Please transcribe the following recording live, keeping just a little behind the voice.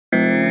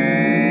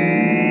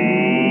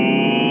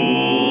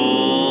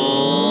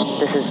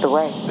This is the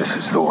way. This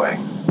is the way.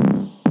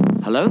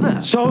 Hello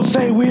there. So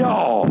say we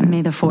all.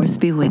 May the force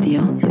be with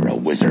you. You're a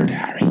wizard,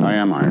 Harry. I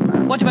am Iron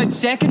Man. What about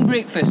second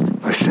breakfast?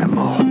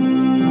 Assemble.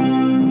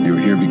 You're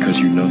here because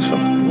you know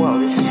something. Whoa,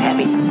 this is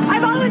heavy. I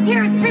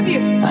volunteer as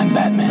tribute. I'm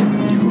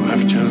Batman. You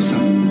have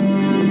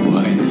chosen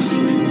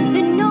wisely.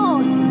 The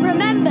North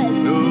remembers.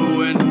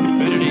 To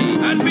infinity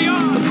and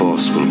beyond. The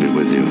force will be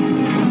with you.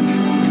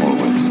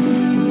 Always.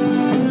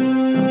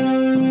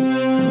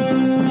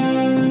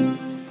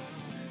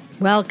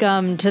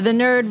 Welcome to the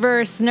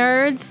Nerdverse,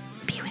 nerds.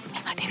 Be with me,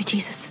 my baby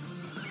Jesus.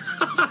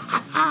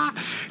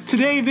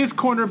 Today, this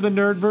corner of the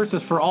Nerdverse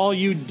is for all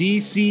you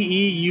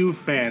DCEU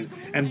fans.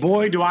 And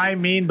boy, do I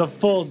mean the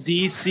full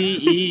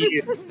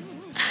DCEU.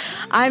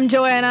 I'm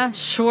Joanna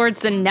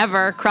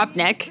Schwarzenegger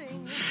Krupnik.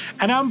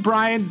 And I'm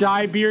Brian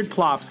Diebeard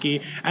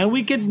Plofsky. And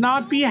we could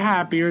not be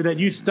happier that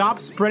you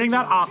stopped spreading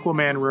that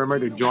Aquaman rumor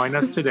to join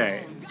us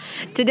today.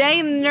 Today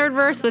in the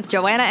Nerdverse with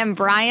Joanna and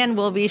Brian,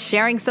 we'll be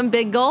sharing some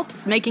big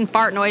gulps, making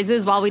fart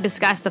noises while we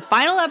discuss the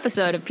final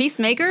episode of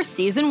Peacemaker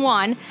Season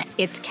 1,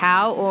 It's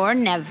Cow or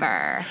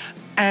Never.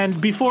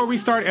 And before we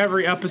start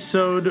every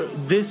episode,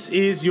 this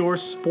is your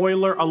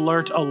spoiler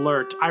alert.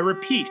 I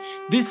repeat,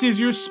 this is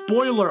your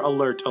spoiler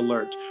alert.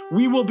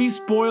 We will be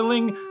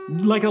spoiling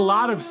like a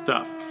lot of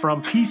stuff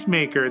from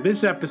Peacemaker,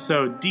 this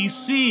episode,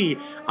 DC,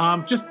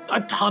 just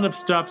a ton of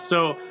stuff.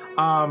 So,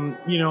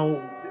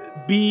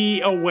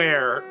 be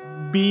aware,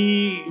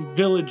 be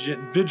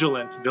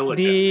vigilant.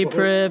 Be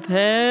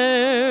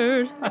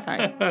prepared.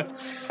 Sorry.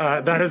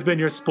 That has been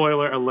your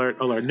spoiler alert.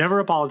 Never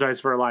apologize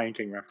for a Lion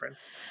King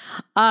reference.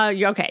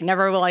 Okay,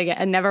 never will I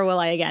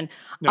again.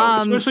 No,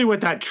 especially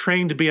with that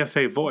trained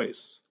BFA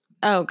voice.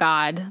 Oh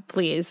God,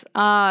 please.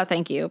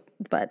 Thank you,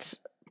 but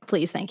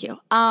please, thank you.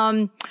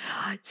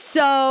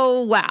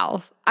 So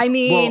wow. I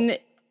mean,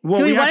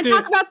 do we want to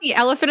talk about the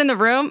elephant in the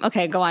room?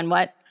 Okay, go on.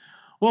 What?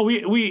 Well,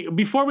 we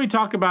before we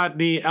talk about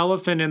the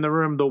elephant in the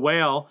room, the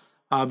whale,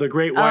 the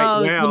great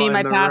white whale. You need my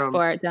in the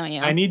passport, room, don't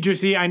you? I need to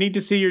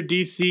see your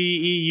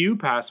DCEU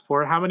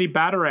passport. How many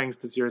batarangs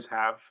does yours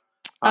have?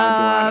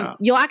 Joanna?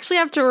 You'll actually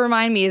have to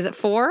remind me. Is it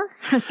 4?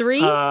 3?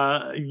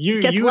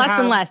 It gets less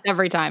and less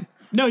every time.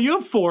 No, you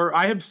have 4.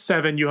 I have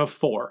 7. You have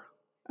 4.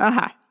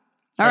 Uh-huh.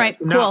 All right,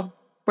 cool. Now,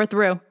 we're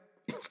through.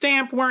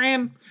 Stamp, we're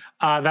in.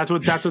 That's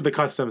what the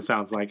custom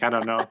sounds like. I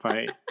don't know if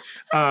I.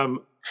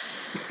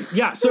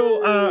 Yeah,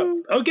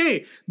 so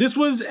okay, this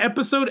was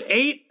episode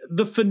 8,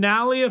 the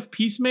finale of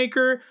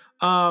Peacemaker.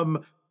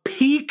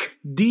 Peak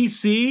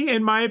DC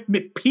in my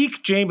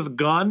peak James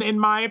Gunn in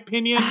my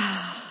opinion.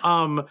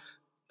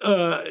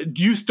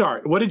 You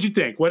start. What did you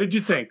think? I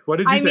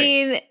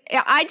mean,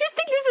 I just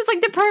think this is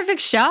like the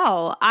perfect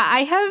show.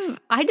 I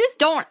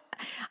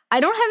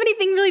don't have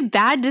anything really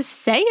bad to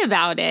say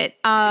about it.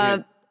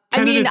 No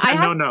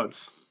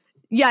notes.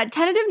 Yeah,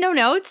 tentative no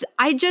notes.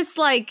 I just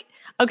like,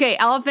 okay,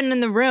 elephant in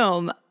the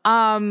room.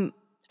 I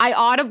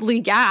audibly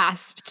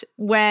gasped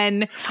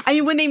when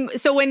I'm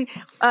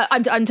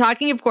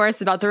talking, of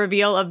course, about the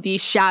reveal of the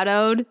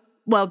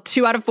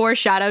 2 out of 4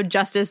 shadowed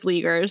Justice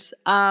Leaguers.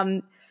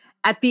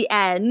 At the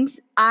end,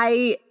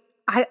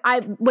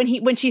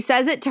 when she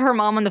says it to her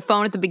mom on the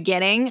phone at the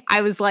beginning,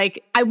 I was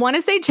like, I want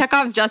to say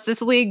Chekhov's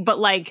Justice League, but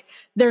like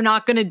they're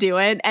not going to do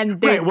it,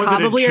 and they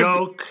probably was it a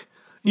joke?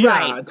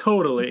 Yeah, right.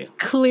 Totally.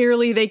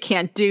 Clearly, they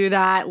can't do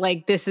that.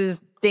 Like this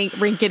is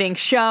rinky-dink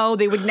show.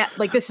 They would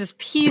like this is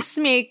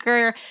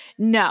Peacemaker.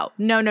 No.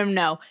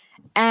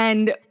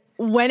 And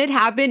when it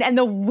happened and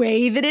the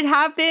way that it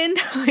happened,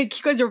 like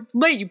you guys are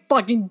late, you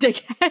fucking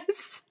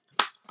dickheads.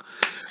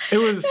 It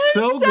was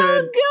so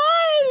good.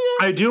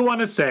 I do want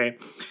to say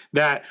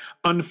that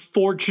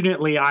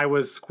unfortunately I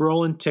was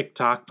scrolling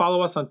TikTok.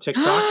 Follow us on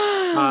TikTok,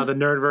 the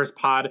Nerdverse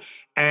Pod,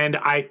 and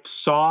I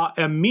saw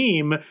a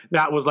meme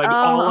that was like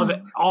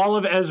all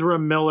of Ezra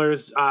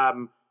Miller's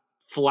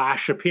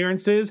Flash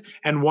appearances,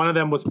 and one of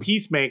them was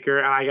Peacemaker,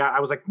 and I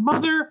was like,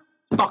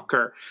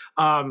 motherfucker.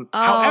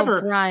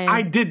 However, Brian.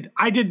 I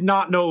did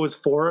not know it was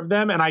 4 of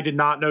them, and I did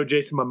not know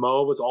Jason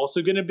Momoa was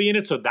also going to be in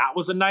it, so that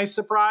was a nice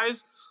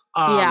surprise.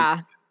 Yeah.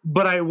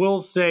 But I will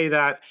say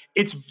that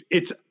it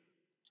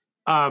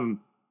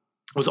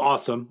was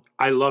awesome.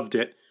 I loved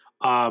it.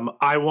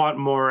 I want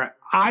more.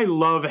 I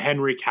love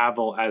Henry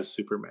Cavill as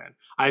Superman.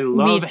 I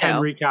love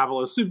Henry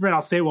Cavill as Superman.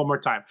 I'll say it one more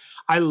time.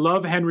 I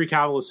love Henry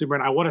Cavill as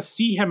Superman. I want to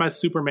see him as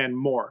Superman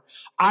more.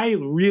 I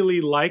really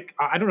like,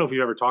 I don't know if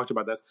you've ever talked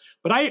about this,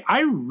 but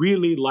I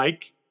really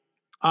like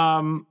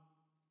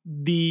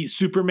the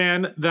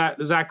Superman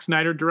that Zack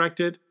Snyder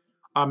directed,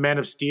 Man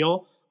of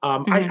Steel.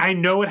 I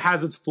know it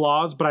has its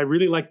flaws, but I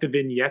really like the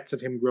vignettes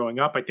of him growing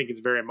up. I think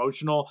it's very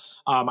emotional.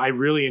 I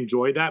really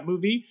enjoy that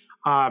movie.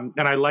 And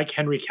I like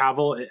Henry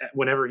Cavill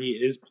whenever he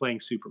is playing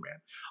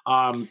Superman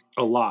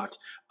a lot.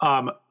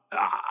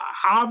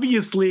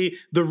 Obviously,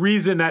 the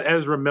reason that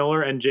Ezra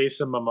Miller and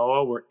Jason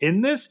Momoa were in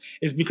this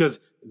is because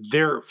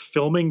they're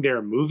filming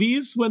their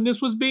movies when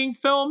this was being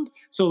filmed.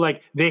 So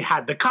like they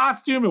had the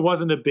costume. It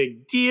wasn't a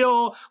big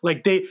deal.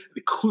 Like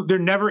they're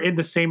never in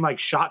the same like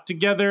shot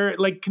together,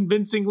 like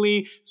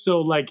convincingly. So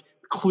like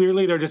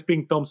clearly they're just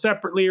being filmed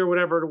separately or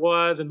whatever it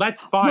was, and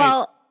that's fine.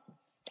 Well,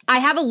 I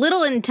have a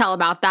little intel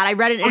about that. I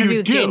read an interview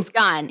with James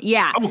Gunn.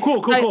 Yeah. Oh,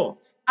 cool.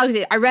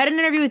 I read an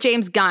interview with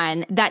James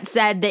Gunn that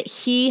said that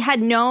he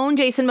had known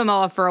Jason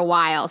Momoa for a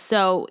while.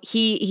 So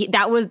he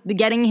that was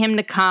getting him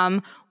to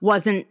come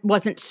wasn't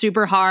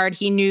super hard.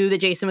 He knew that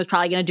Jason was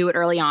probably going to do it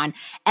early on.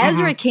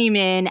 Ezra came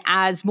in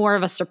as more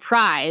of a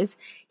surprise.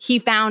 He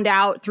found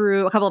out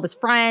through a couple of his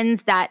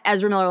friends that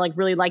Ezra Miller like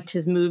really liked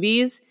his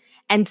movies.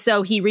 And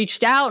so he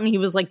reached out and he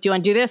was like, do you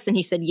want to do this? And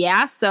he said,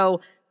 yeah.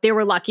 So they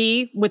were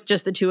lucky with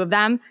just the two of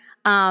them.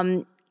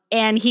 And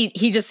he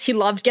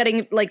loved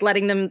getting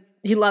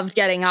he loved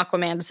getting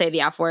Aquaman to say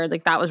the F word.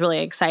 Like that was really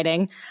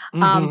exciting.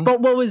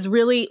 But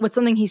what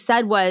something he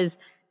said was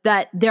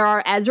that there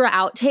are Ezra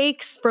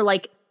outtakes for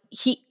like,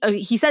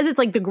 he says it's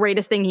like the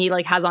greatest thing he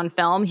like has on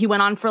film. He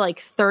went on for like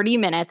 30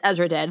 minutes.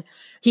 Ezra did.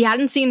 He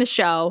hadn't seen the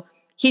show.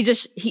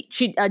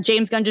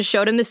 James Gunn just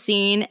showed him the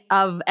scene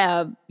of,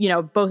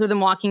 both of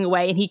them walking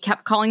away, and he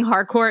kept calling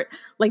Harcourt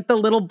like the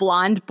little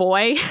blonde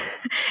boy.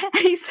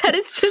 And he said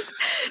it's just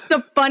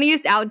the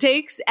funniest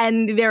outtakes,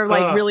 and they're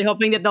like really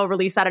hoping that they'll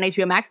release that on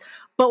HBO Max.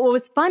 But what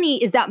was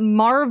funny is that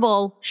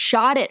Marvel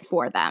shot it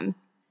for them.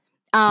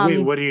 Wait,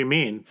 what do you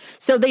mean?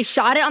 So they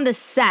shot it on the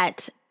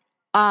set.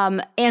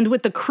 And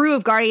with the crew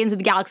of Guardians of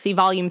the Galaxy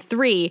Volume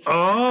 3,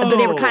 but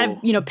they were kind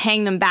of,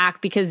 paying them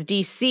back because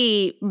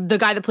DC, the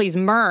guy that plays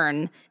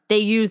Myrn, they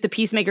used the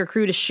Peacemaker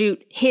crew to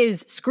shoot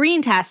his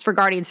screen test for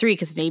Guardians 3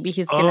 because maybe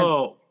he's going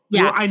to...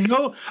 Yeah,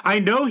 well, I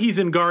know he's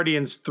in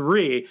Guardians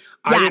 3.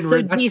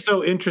 That's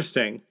so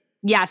interesting.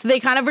 Yeah, so they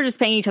kind of were just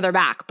paying each other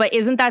back. But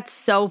isn't that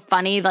so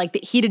funny? Like,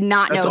 he did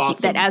not know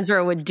that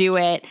Ezra would do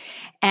it.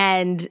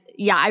 And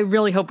yeah, I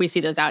really hope we see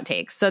those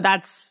outtakes. So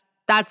that's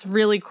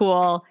really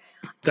cool.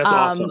 That's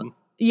awesome.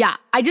 Yeah,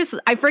 I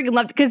freaking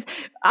loved it because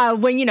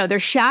when they're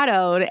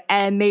shadowed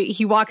and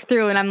he walks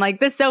through and I'm like,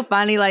 this is so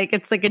funny. Like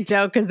it's like a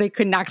joke because they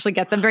couldn't actually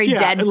get them. Very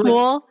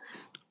Deadpool.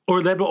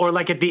 Or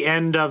like at the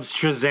end of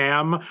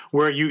Shazam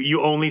where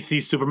you only see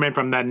Superman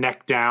from that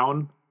neck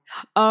down.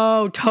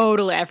 Oh,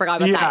 totally. I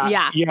forgot about that.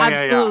 Yeah,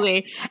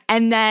 absolutely. Yeah.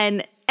 And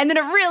then it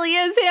really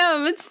is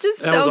him. It's just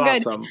so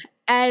good. Awesome.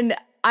 And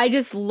I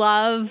just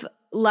love.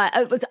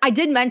 I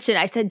did mention,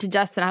 I said to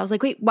Justin, I was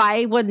like, wait,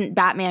 why wouldn't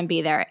Batman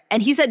be there?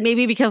 And he said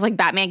maybe because like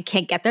Batman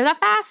can't get there that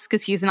fast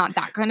because he's not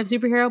that kind of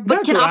superhero. But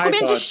That's can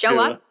Aquaman just show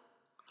up?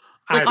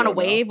 Like on a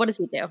wave? Know. What does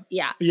he do?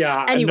 Yeah.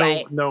 Yeah.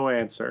 Anyway. No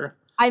answer.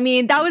 I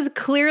mean, that was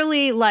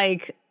clearly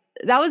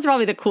that was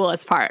probably the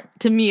coolest part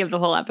to me of the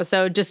whole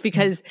episode, just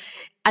because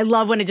I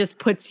love when it just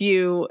puts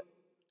you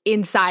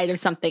inside of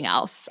something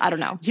else. I don't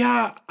know.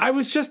 Yeah, I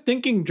was just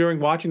thinking during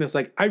watching this,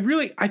 like, I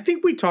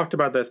think we talked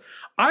about this.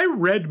 I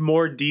read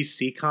more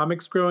DC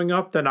comics growing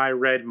up than I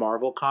read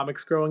Marvel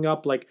comics growing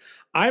up. Like,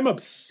 I'm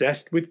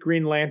obsessed with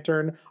Green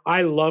Lantern.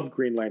 I love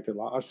Green Lantern.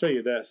 I'll show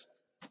you this.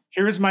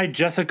 Here's my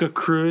Jessica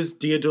Cruz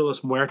Dia de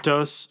los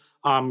Muertos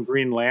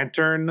Green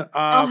Lantern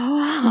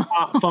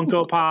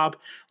Funko Pop.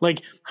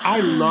 Like, I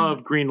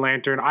love Green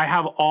Lantern. I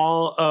have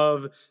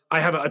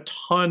a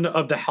ton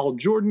of the Hal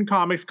Jordan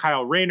comics,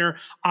 Kyle Rayner.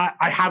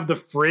 I have the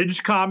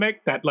Fridge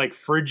comic that like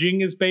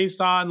Fridging is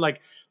based on. Like,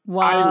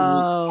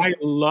 wow. I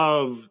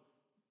love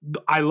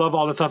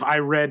all that stuff. I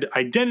read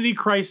Identity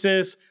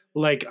Crisis.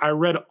 Like, I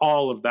read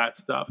all of that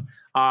stuff.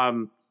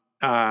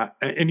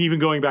 And even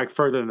going back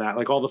further than that,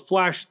 like all the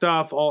Flash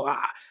stuff,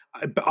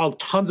 all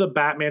tons of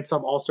Batman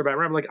stuff, All-Star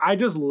Batman. Like, I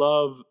just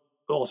love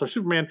All-Star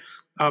Superman.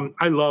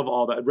 I love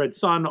all that, Red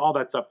Sun, all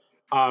that stuff.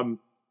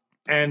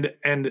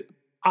 And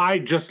I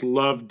just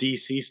love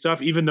DC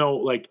stuff, even though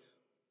like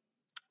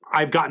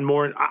I've gotten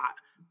more.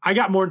 I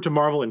got more into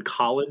Marvel in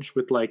college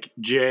with like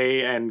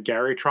Jay and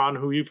Garytron,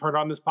 who you've heard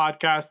on this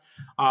podcast.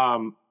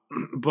 And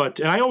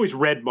I always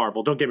read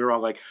Marvel. Don't get me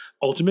wrong. Like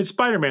Ultimate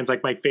Spider-Man's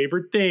like my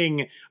favorite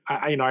thing.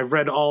 I've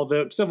read all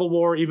the Civil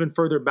War, even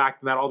further back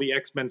than that, all the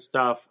X-Men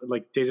stuff,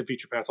 like Days of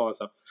Future Past, all that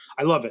stuff.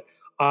 I love it.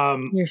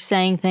 You're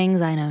saying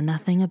things I know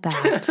nothing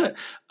about.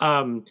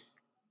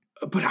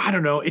 But I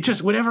don't know. It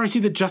just, whenever I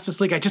see the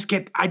Justice League, I just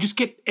get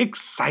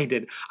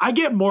excited. I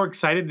get more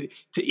excited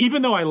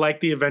even though I like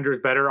the Avengers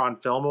better on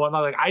film and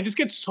whatnot. Like, I just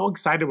get so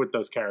excited with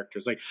those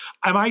characters. Like,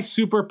 am I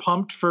super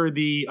pumped for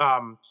the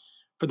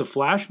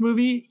Flash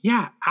movie?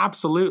 Yeah,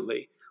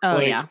 absolutely. Oh,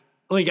 yeah.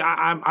 Like,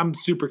 I'm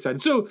super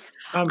excited. So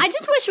I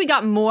just wish we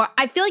got more.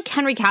 I feel like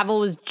Henry Cavill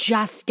was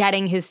just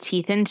getting his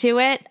teeth into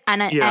it,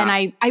 and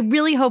I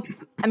really hope.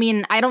 I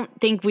mean, I don't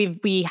think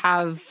we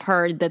have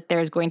heard that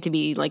there's going to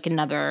be like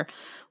another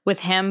with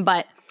him,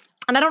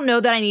 and I don't know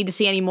that I need to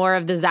see any more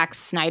of the Zack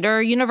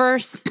Snyder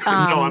universe. No,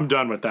 I'm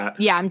done with that.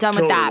 Yeah, I'm done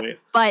with that.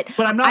 But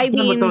I'm not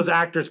done with those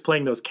actors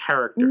playing those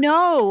characters.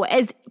 No,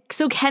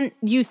 can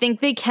you think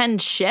they can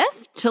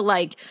shift to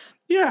like?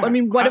 Yeah, I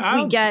mean, what if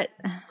we get?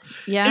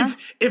 Yeah,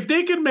 if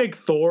they can make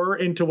Thor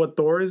into what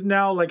Thor is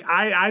now, like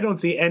I don't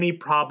see any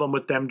problem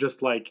with them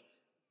just like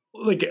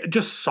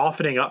just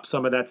softening up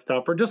some of that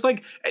stuff, or just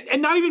like,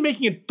 and not even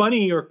making it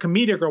funny or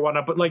comedic or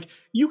whatnot, but like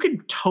you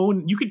could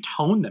tone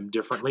them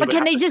differently. But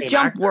can they just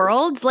jump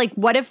worlds? Like,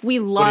 what if we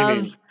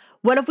love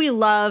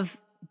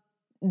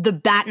the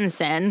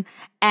Battinson,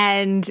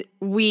 and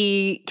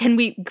we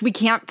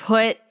can't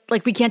put,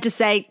 like, we can't just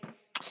say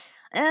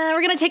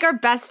we're gonna take our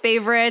best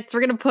favorites,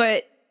 we're gonna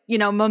put, you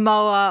know,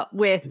 Momoa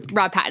with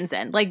Rob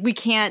Pattinson. Like, you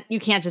can't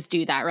just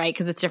do that, right?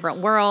 Because it's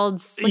different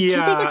worlds. Like,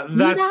 yeah,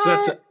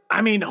 that's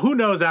I mean, who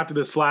knows after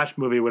this Flash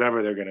movie,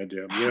 whatever they're gonna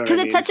do? You know, because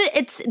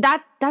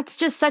that's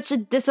just such a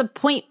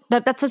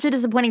that's such a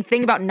disappointing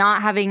thing about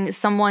not having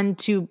someone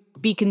to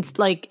be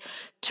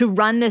to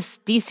run this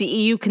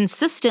DCEU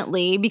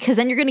consistently, because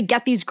then you're gonna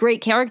get these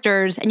great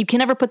characters and you can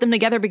never put them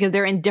together because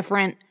they're in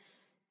different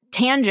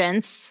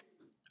tangents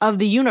of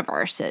the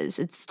universes.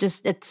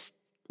 It's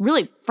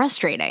really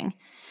frustrating.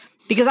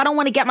 Because I don't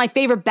want to get my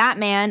favorite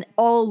Batman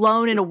all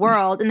alone in a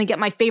world and then get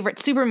my favorite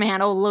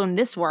Superman all alone in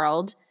this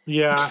world.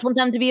 Yeah. I just want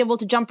them to be able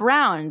to jump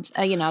around,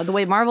 you know, the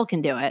way Marvel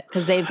can do it,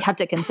 because they've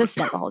kept it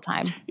consistent the whole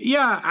time.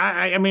 Yeah,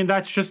 I mean,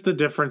 that's just the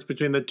difference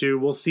between the two.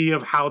 We'll see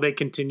of how they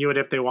continue it,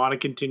 if they want to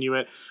continue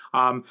it.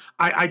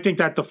 I think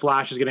that The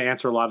Flash is going to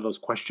answer a lot of those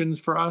questions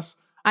for us.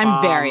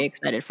 I'm very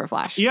excited for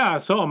Flash. Yeah,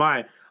 so am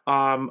I.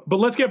 But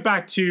let's get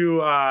back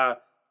to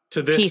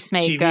this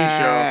Peacemaker.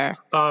 TV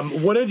show.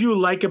 What did you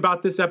like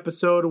about this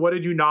episode? What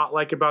did you not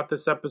like about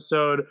this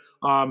episode?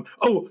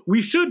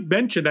 We should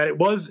mention that it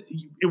was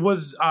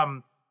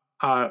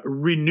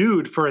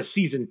renewed for a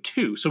season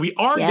 2. So we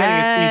are getting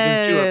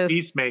a season 2 of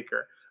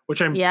Peacemaker,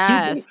 which I'm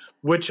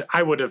which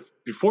I would have,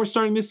 before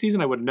starting this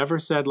season, I would have never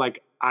said,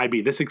 like, I'd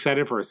be this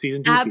excited for a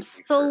season 2.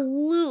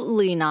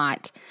 Absolutely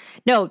not.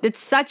 No,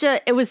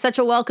 it was such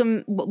a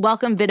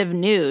welcome bit of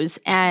news.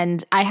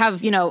 And I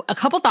have, you know, a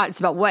couple thoughts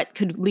about what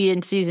could lead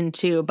into season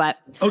 2, but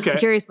I'm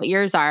curious what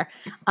yours are.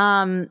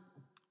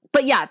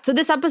 But yeah, so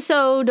this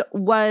episode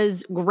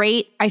was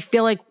great. I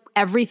feel like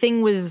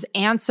everything was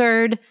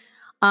answered.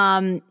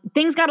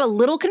 Things got a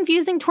little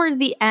confusing toward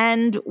the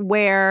end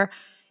where,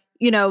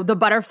 you know, the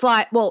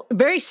butterfly,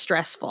 very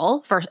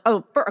stressful first.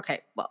 Hold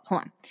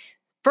on.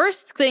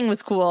 First thing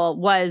was cool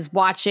was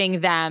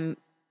watching them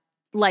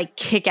like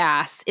kick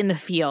ass in the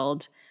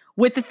field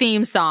with the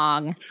theme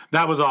song.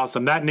 That was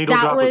awesome. That needle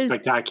drop was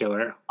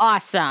spectacular.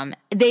 Awesome.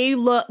 They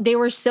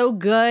were so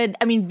good.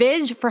 I mean,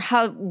 Vij, for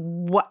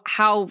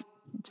how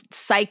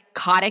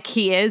psychotic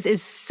he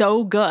is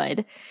so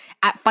good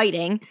at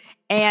fighting.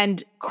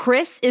 And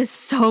Chris is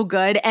so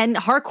good. And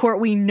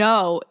Harcourt, we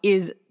know,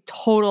 is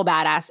total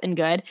badass and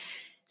good.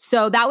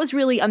 So that was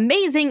really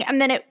amazing. And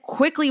then it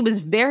quickly was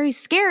very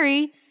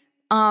scary.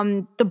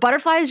 The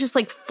butterfly is just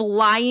like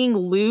flying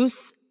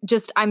loose.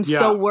 I'm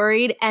so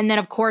worried. And then,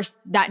 of course,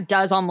 that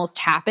does almost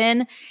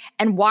happen.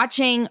 And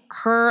watching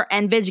her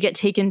and Vij get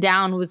taken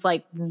down was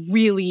like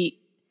really,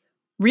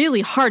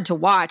 really hard to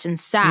watch and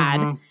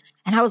sad. Mm-hmm.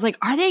 And I was like,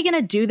 are they going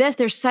to do this?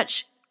 They're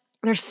such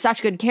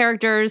good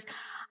characters.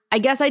 I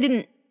guess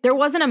there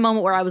wasn't a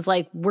moment where I was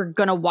like, we're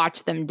going to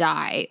watch them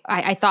die.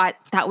 I thought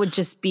that would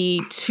just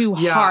be too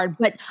hard.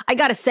 But I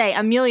got to say,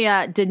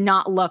 Amelia did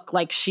not look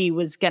like she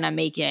was going to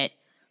make it,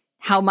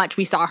 how much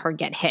we saw her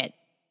get hit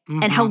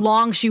and how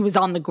long she was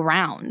on the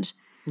ground.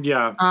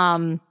 Yeah.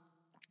 And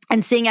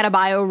seeing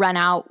Adebayo run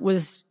out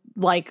was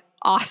like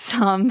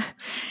awesome.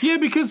 Yeah,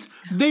 because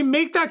they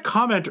make that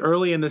comment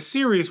early in the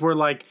series where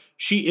like,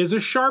 she is a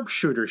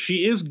sharpshooter.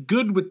 She is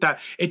good with that.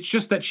 It's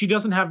just that she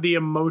doesn't have the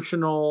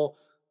emotional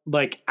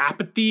like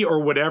apathy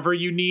or whatever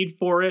you need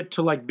for it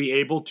to like be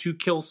able to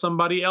kill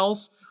somebody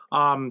else.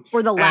 Or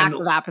the lack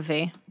of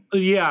apathy.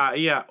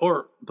 Yeah.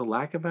 Or the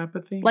lack of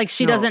apathy. Like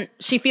she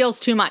feels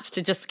too much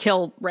to just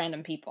kill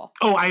random people.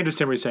 Oh, I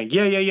understand what you're saying.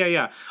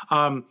 Yeah.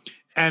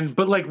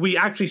 But like we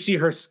actually see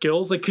her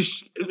skills, like,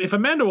 cause if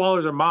Amanda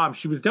Waller's her mom,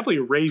 she was definitely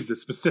raised a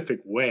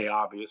specific way,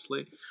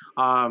 obviously.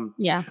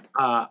 Yeah,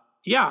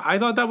 I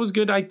thought that was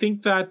good. I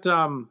think that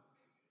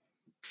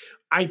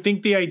I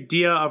think the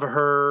idea of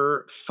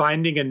her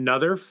finding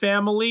another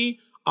family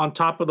on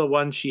top of the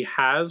one she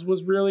has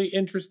was really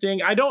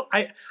interesting.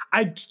 I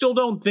still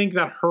don't think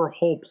that her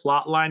whole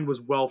plot line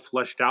was well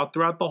fleshed out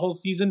throughout the whole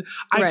season.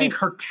 I think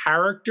her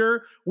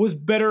character was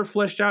better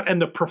fleshed out, and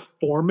the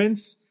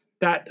performance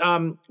that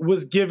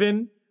was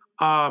given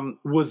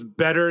was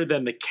better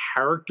than the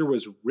character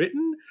was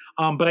written.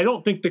 But I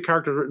don't think the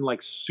character was written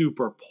like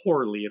super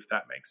poorly, if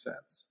that makes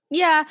sense.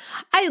 Yeah,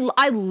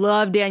 I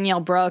love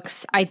Danielle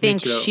Brooks. I think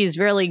she's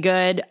really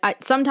good.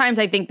 Sometimes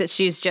I think that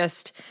she's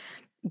just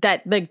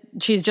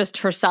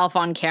herself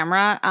on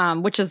camera,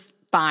 which is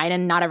fine,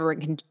 and not everyone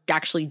can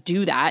actually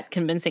do that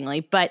convincingly.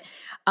 But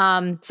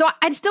so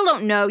I still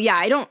don't know. Yeah,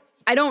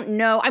 I don't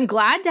know. I'm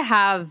glad to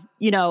have,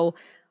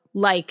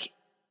 like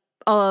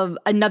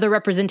another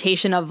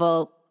representation of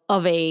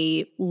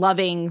a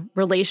loving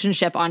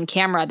relationship on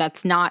camera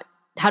that's not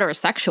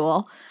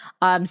heterosexual.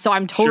 So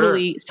I'm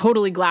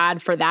totally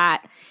glad for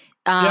that.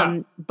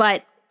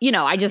 But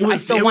I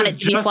still want it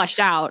to be fleshed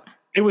out.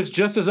 It was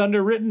just as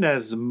underwritten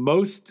as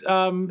most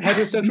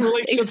heterosexual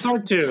relationships are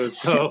too.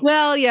 So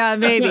well, yeah,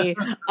 maybe.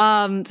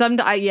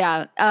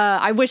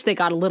 I wish they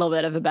got a little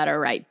bit of a better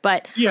right,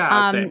 but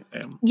same.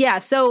 Yeah.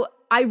 So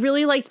I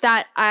really liked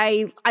that.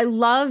 I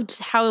loved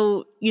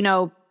how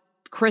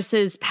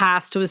Chris's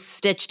past was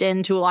stitched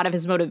into a lot of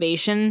his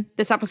motivation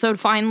this episode.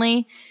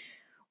 Finally,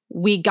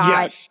 we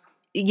got,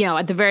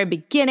 at the very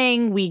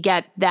beginning, we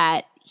get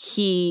that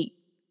this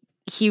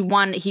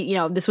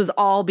was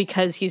all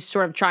because he's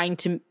sort of trying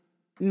to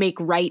make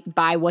right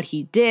by what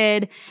he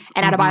did.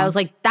 And Adebayo's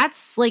like,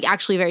 that's like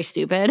actually very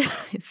stupid.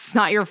 It's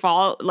not your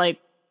fault. Like,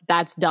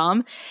 that's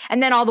dumb.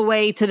 And then all the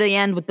way to the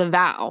end with the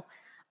vow.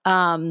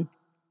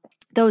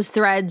 Those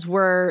threads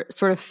were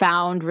sort of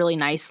found really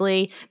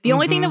nicely. The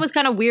only thing that was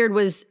kind of weird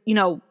was,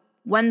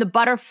 when the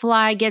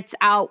butterfly gets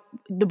out,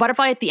 the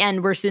butterfly at the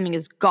end, we're assuming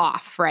is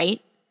Goff,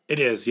 right? It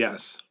is,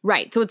 yes.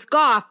 Right. So it's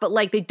Goff, but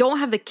like they don't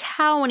have the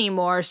cow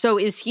anymore. So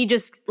is he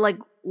just like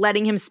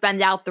letting him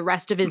spend out the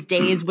rest of his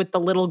days with the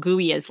little goo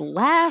he has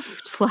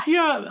left? Like,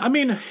 yeah, I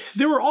mean,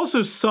 there were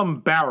also some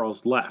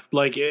barrels left.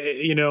 Like,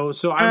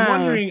 so I'm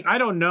wondering, I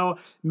don't know,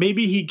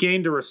 maybe he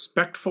gained a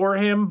respect for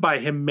him by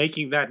him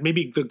making that.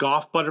 Maybe the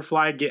Goff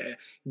butterfly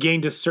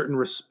gained a certain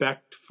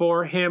respect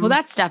for him. Well,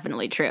 that's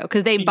definitely true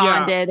because they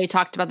bonded. They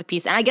talked about the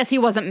peace. And I guess he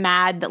wasn't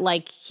mad that,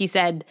 like, he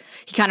said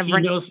he kind of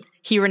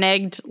he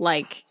reneged,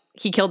 like,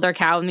 he killed their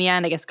cow in the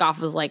end. I guess Goff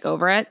was like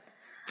over it.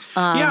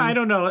 I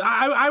don't know.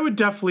 I would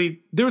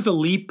definitely, there was a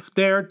leap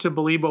there to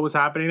believe what was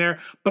happening there,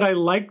 but I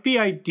like the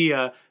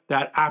idea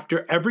that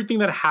after everything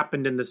that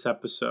happened in this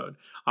episode,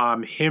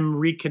 him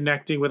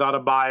reconnecting with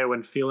Adebayo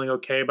and feeling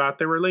okay about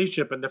their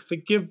relationship and the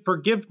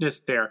forgiveness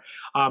there,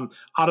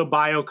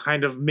 Adebayo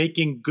kind of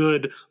making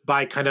good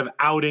by kind of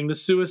outing the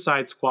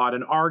Suicide Squad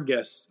and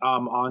Argus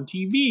on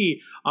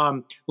TV,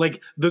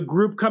 like the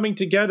group coming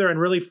together and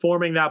really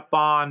forming that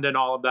bond and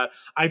all of that.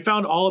 I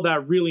found all of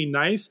that really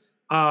nice.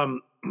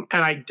 And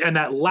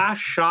that last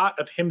shot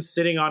of him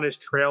sitting on his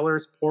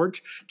trailer's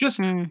porch,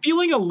 just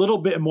feeling a little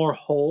bit more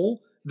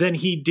whole than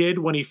he did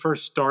when he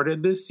first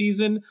started this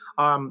season.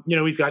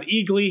 He's got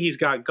Eagly, he's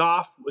got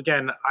Goff.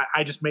 Again,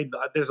 I just made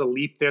there's a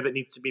leap there that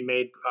needs to be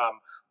made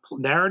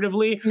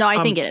narratively. No,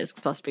 I think it is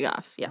supposed to be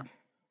Goff. Yeah.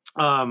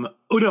 No,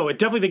 I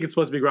definitely think it's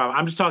supposed to be Goff.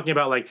 I'm just talking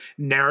about like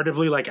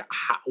narratively, like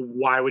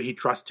why would he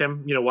trust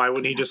him? Why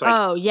wouldn't he just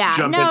like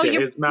jump into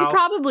his mouth? You're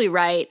probably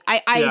right.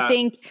 I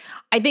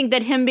think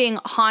that him being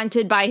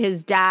haunted by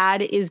his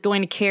dad is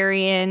going to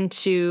carry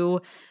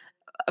into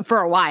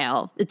for a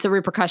while. It's a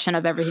repercussion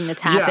of everything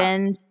that's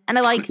happened. And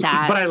I like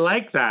that. But I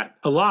like that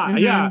a lot.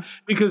 Yeah.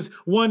 Because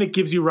one, it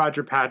gives you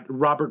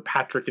Robert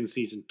Patrick in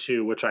season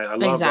 2, which I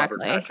love.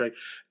 Robert Patrick.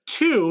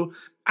 2,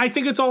 I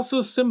think it's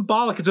also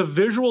symbolic. It's a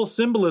visual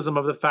symbolism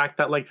of the fact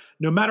that, like,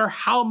 no matter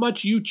how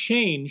much you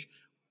change,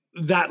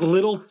 that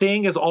little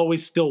thing is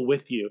always still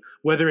with you,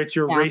 whether it's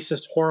your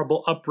racist,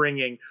 horrible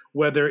upbringing,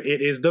 whether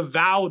it is the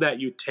vow that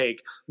you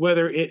take,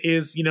 whether it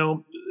is,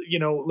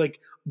 like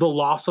the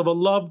loss of a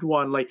loved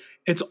one, like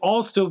it's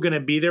all still going to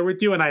be there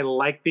with you. And I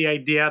like the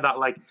idea that,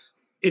 like,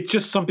 it's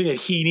just something that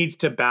he needs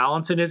to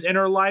balance in his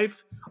inner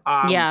life.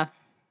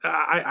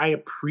 I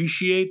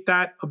appreciate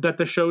that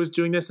the show is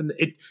doing this, and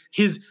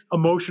his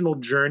emotional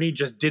journey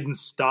just didn't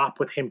stop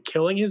with him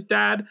killing his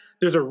dad.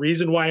 There's a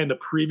reason why in the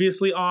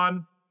previously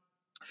on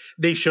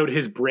they showed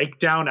his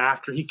breakdown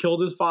after he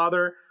killed his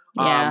father.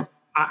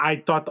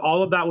 I thought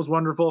all of that was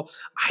wonderful.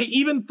 I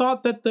even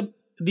thought that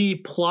the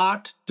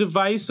plot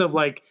device of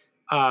like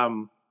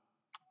them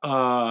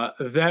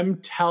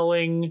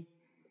telling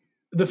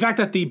the fact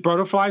that the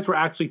butterflies were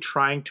actually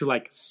trying to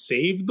like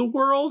save the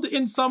world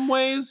in some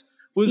ways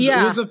was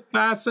a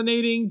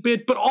fascinating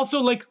bit. But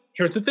also, like,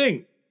 here's the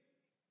thing.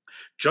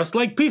 Just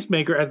like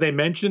Peacemaker, as they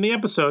mentioned in the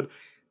episode,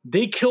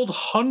 they killed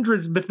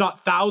hundreds, if not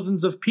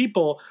thousands of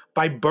people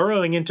by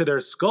burrowing into their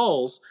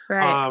skulls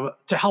to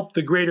help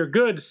the greater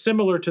good,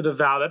 similar to the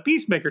vow that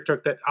Peacemaker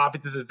took that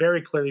obviously this is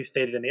very clearly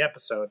stated in the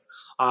episode.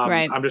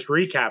 I'm just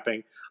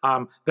recapping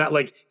that,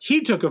 like,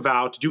 he took a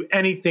vow to do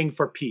anything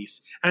for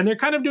peace. And they're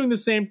kind of doing the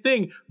same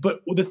thing.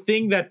 But the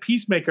thing that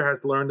Peacemaker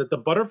has learned that the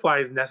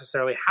butterflies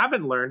necessarily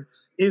haven't learned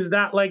is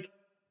that, like,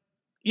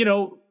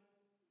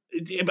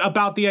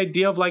 about the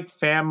idea of like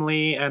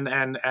family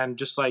and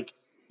just like,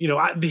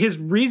 his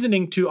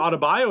reasoning to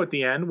Adebayo at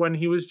the end when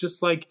he was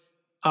just like,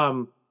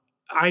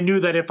 I knew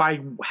that if I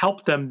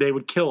helped them, they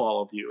would kill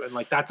all of you. And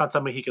like, that's not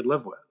something he could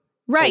live with.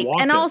 Right.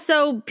 And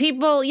also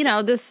people,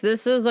 this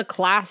is a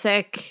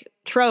classic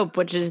trope,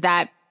 which is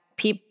that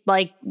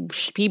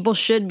people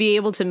should be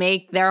able to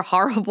make their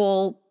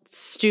horrible,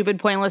 stupid,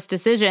 pointless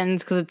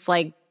decisions. Cause it's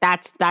like,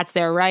 that's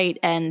their right.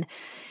 And,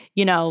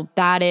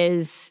 that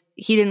is,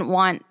 he didn't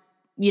want,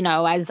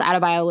 as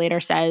Adebayo later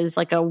says,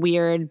 like a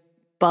weird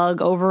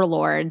bug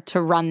overlord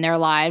to run their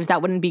lives.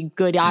 That wouldn't be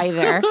good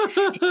either.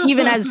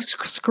 Even as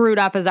screwed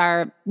up as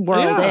our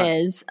world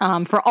is,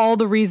 for all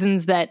the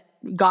reasons that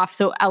Goff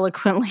so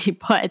eloquently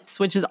puts,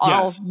 which is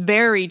all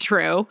very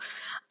true.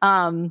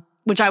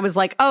 Which I was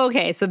like, oh,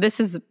 okay, so this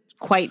is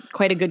quite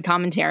a good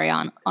commentary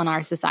on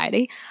our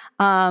society.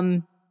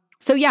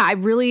 So yeah, I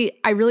really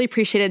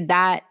appreciated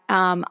that.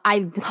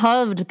 I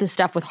loved the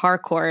stuff with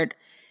Harcourt.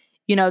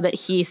 That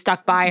he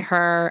stuck by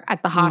her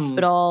at the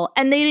hospital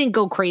and they didn't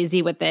go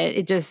crazy with it.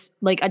 It just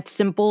like a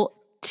simple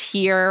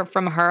tear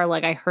from her.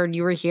 Like, I heard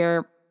you were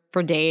here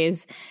for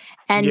days,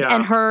 and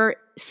her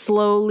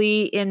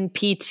slowly in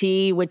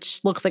PT,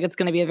 which looks like it's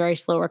going to be a very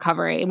slow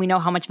recovery. And we know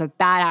how much of a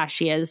badass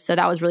she is, so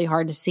that was really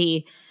hard to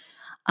see.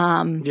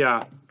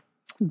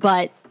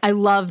 But I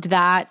loved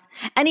that.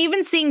 And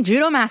even seeing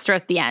Judo Master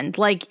at the end.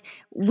 Like,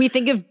 we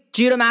think of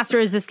Judo Master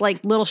as this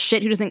like little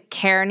shit who doesn't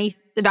care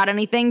about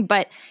anything,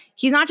 but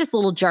he's not just a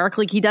little jerk.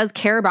 Like, he does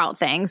care about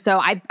things. So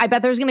I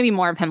bet there's going to be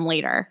more of him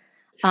later.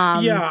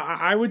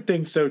 I would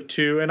think so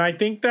too. And I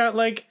think that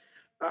like,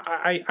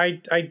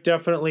 I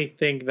definitely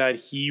think that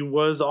he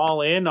was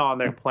all in on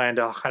their plan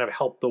to kind of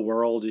help the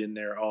world in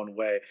their own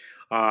way.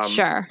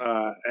 Sure.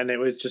 And it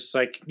was just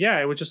like,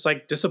 it was just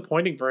like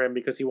disappointing for him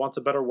because he wants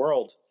a better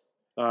world.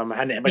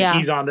 But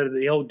he's on there.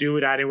 He'll do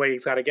it anyway.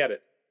 He's got to get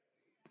it.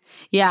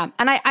 Yeah.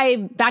 And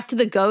I back to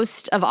the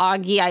ghost of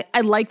Augie.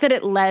 I like that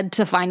it led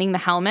to finding the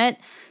helmet.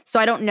 So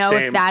I don't know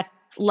if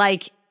that's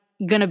like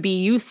going to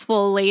be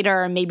useful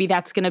later. Maybe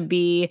that's going to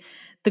be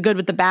the good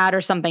with the bad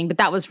or something, but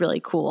that was really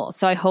cool.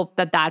 So I hope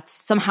that that's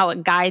somehow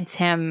it guides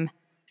him,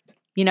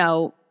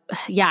 I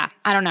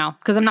don't know.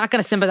 Cause I'm not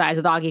going to sympathize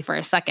with Augie for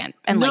a second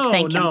and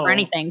thank him for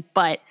anything,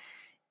 but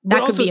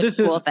that could be a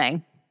cool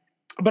thing.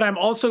 But I'm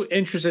also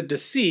interested to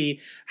see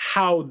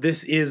how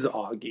this is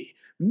Augie,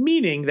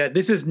 meaning that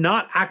this is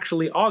not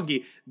actually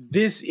Augie.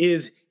 This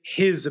is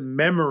his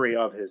memory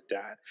of his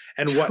dad.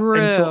 And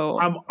so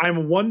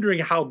I'm wondering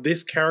how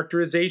this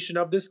characterization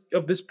of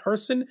this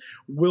person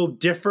will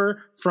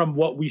differ from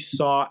what we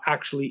saw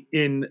actually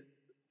in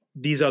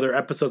these other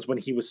episodes when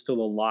he was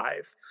still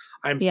alive.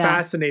 I'm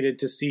fascinated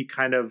to see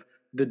kind of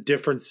the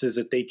differences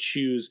that they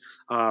choose.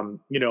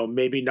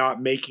 Maybe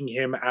not making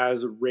him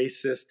as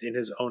racist in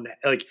his own,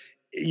 like,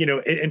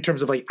 in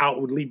terms of like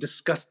outwardly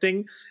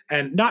disgusting,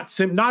 and not as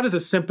a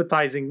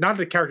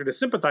character to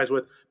sympathize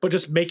with, but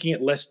just making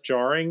it less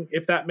jarring,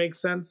 if that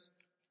makes sense.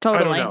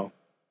 Totally. I don't know.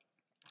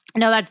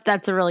 No,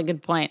 that's a really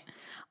good point.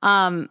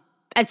 And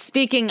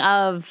speaking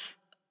of,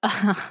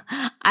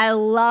 I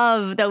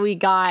love that we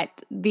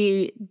got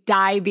the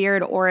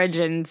dye-beard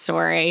origin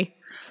story.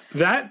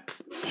 That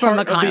part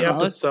of the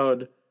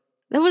episode.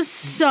 That was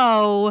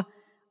so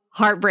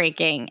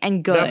heartbreaking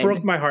and good. That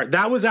broke my heart.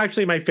 That was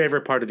actually my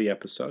favorite part of the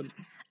episode.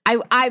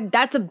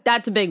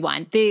 That's a big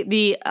one.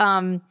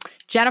 The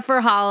Jennifer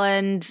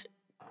Holland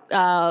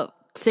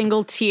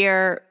single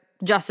tier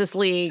Justice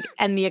League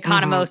and the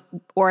Economos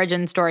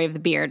origin story of the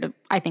beard,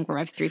 I think, were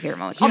my three favorite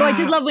moments. Although I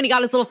did love when he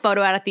got his little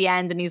photo out at the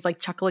end and he's like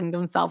chuckling to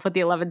himself with the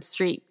 11th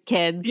Street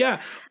kids.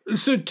 Yeah.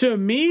 So to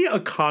me,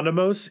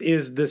 Economos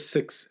is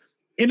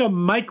in a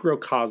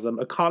microcosm,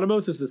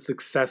 Economos is the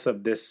success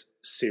of this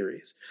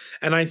series.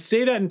 And I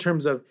say that in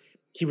terms of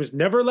he was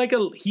never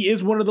he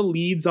is one of the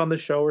leads on the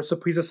show, or so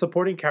he's a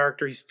supporting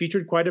character. He's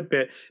featured quite a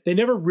bit. They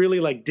never really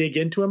like dig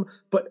into him,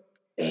 but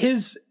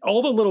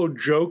all the little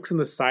jokes and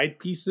the side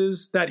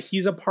pieces that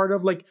he's a part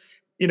of, like,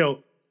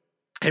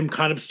 him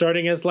kind of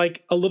starting as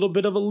like a little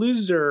bit of a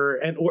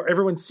loser or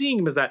everyone seeing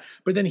him as that.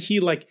 But then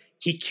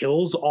he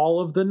kills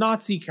all of the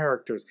Nazi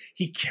characters.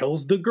 He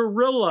kills the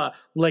gorilla.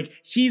 Like,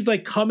 he's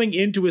like coming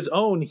into his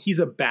own. He's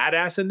a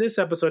badass in this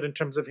episode in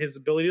terms of his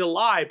ability to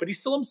lie, but he's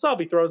still himself.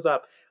 He throws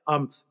up.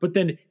 But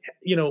then,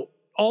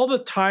 all the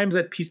times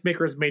that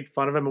Peacemaker has made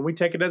fun of him and we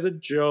take it as a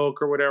joke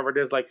or whatever it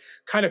is, like,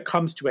 kind of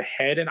comes to a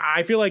head. And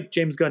I feel like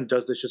James Gunn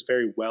does this just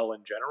very well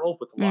in general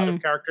with a lot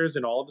of characters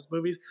in all of his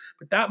movies.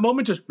 But that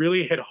moment just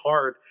really hit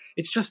hard.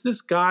 It's just this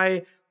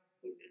guy.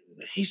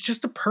 He's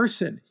just a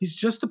person. He's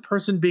just a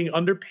person being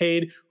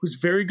underpaid, who's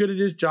very good at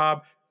his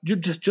job. You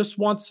just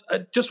wants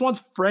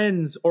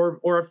friends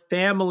or a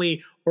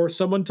family or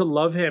someone to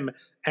love him.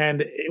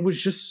 And it was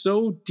just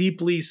so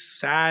deeply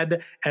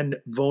sad and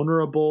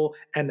vulnerable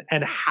and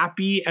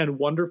happy and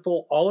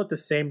wonderful all at the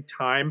same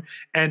time.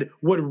 And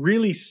what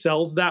really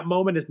sells that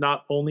moment is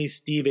not only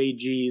Steve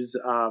Agee's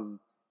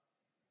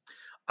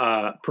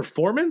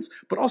performance,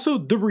 but also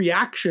the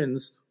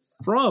reactions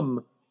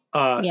from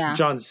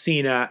John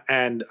Cena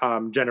and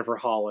Jennifer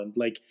Holland.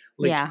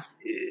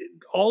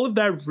 All of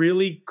that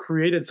really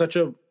created such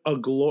a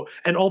glory,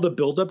 and all the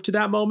build up to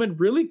that moment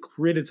really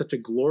created such a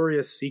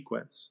glorious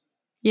sequence.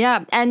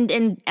 Yeah,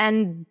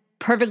 and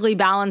perfectly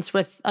balanced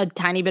with a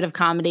tiny bit of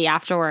comedy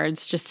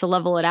afterwards, just to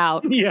level it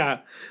out. Yeah,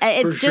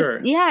 it's for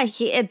sure.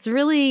 It's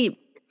really,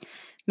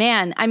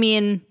 man. I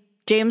mean,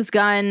 James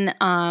Gunn,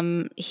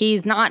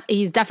 he's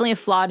definitely a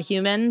flawed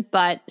human,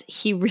 but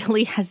he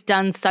really has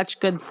done such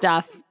good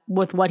stuff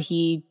with what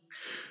he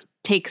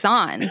takes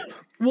on.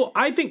 Well,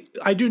 I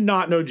do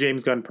not know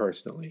James Gunn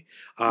personally.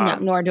 No,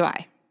 nor do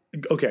I.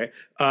 Okay.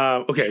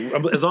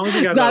 As long as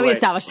we got glad we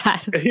established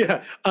that.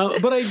 Yeah.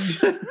 But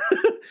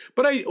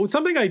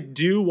something I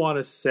do want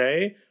to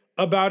say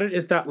about it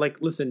is that,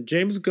 like, listen,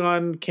 James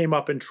Gunn came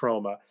up in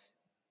trauma,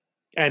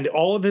 and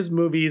all of his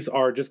movies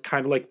are just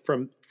kind of like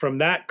from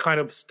that kind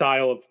of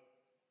style of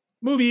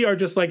movie are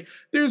just like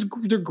they're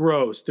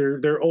gross.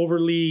 They're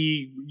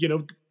overly,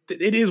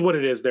 it is what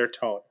it is, their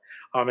tone,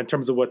 in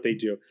terms of what they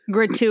do.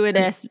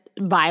 Gratuitous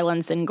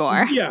violence and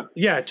gore.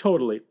 Yeah,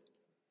 totally.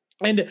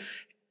 And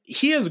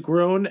he has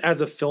grown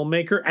as a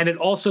filmmaker, and it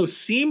also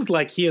seems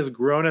like he has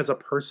grown as a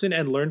person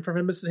and learned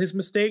from his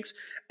mistakes.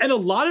 And a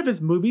lot of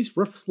his movies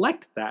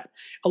reflect that.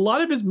 A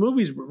lot of his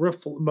movies,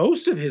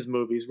 most of his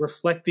movies,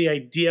 reflect the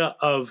idea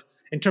of,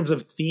 in terms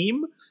of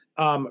theme,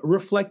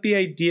 reflect the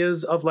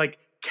ideas of like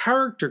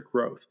character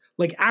growth,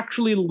 like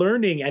actually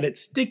learning and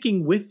it's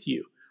sticking with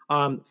you.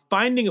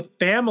 Finding a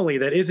family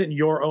that isn't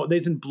your own, that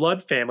isn't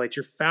blood family, it's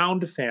your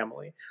found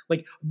family.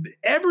 Like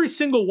every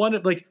single one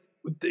of like.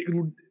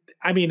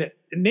 I mean,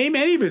 name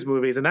any of his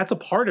movies, and that's a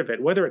part of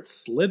it, whether it's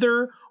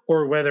Slither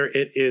or whether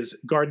it is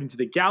Guardians of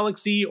the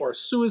Galaxy or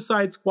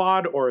Suicide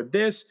Squad or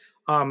this.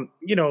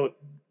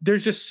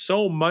 There's just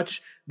so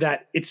much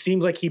that it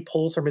seems like he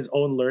pulls from his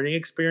own learning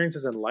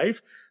experiences in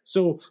life.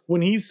 So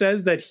when he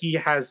says that he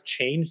has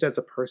changed as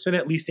a person,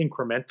 at least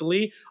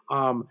incrementally,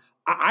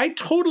 I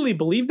totally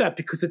believe that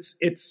because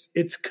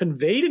it's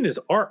conveyed in his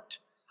art.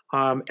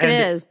 It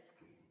is.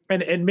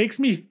 And it makes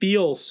me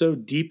feel so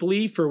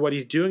deeply for what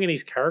he's doing in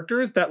these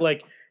characters that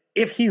like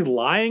if he's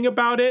lying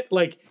about it,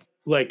 like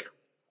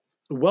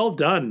well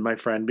done, my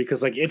friend,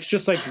 because like it's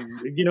just like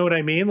you know what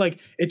I mean?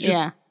 Like it's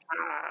just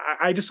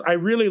I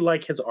really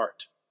like his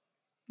art.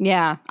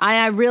 Yeah.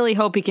 I really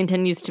hope he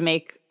continues to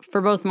make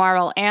for both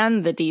Marvel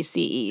and the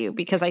DCEU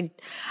because I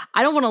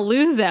don't want to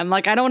lose him.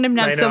 Like I don't want him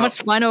to have so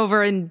much fun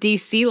over in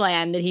DC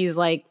land that he's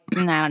like,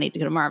 nah, I don't need to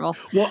go to Marvel.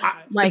 Well,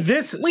 like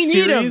we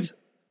need him.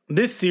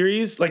 This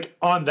series, like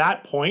on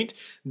that point,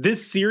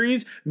 this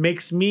series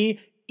makes me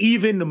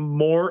even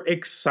more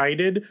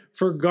excited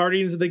for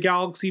Guardians of the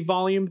Galaxy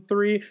Volume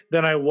 3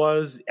 than I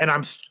was, and I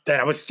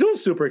was still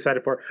super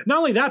excited for. Not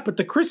only that, but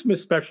the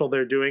Christmas special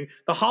they're doing,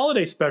 the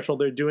holiday special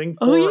they're doing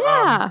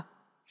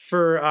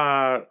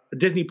for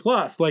Disney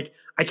Plus. Like,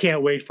 I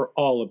can't wait for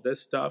all of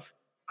this stuff.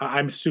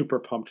 I'm super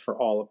pumped for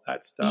all of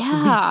that stuff.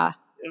 Yeah.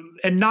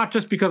 And not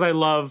just because I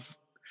love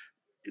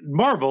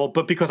Marvel,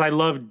 but because I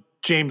love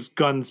James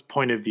Gunn's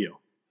point of view.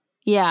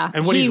 Yeah.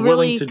 And what he's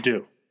willing to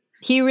do.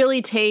 He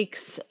really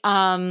takes,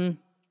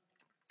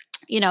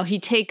 he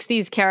takes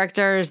these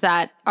characters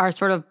that are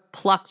sort of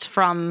plucked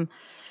from,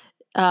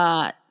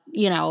 a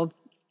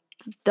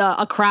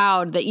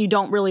crowd that you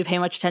don't really pay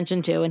much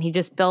attention to. And he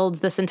just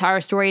builds this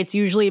entire story. It's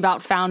usually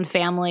about found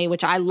family,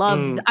 which I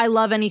love. I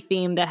love any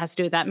theme that has to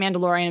do with that.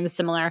 Mandalorian is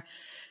similar.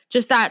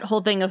 Just that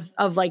whole thing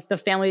of like the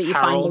family that you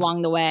find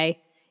along the way.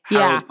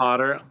 Harold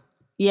Potter.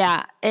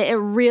 Yeah, it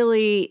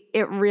really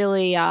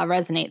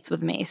resonates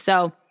with me.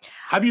 So,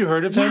 have you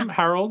heard of him,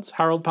 Harold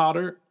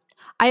Potter?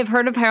 I have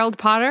heard of Harold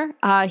Potter.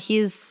 He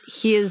is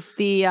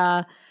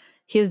the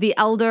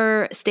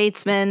elder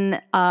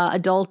statesman,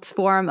 adult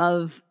form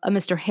of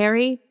Mr.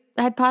 Harry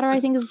Potter.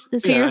 I think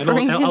is who you're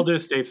referring to. An elder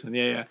statesman.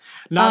 Yeah.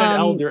 Not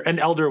an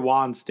elder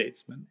wand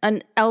statesman.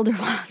 An elder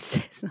wand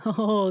statesman.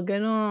 Oh,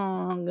 good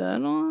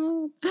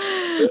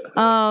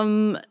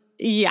on.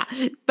 Yeah,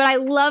 but I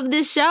love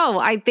this show.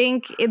 I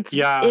think it's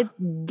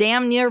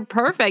damn near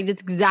perfect.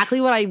 It's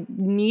exactly what I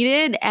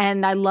needed,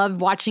 and I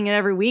love watching it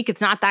every week. It's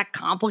not that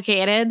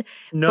complicated,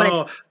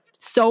 but it's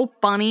so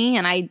funny,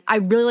 and I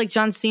really like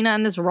John Cena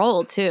in this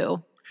role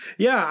too.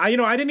 Yeah, I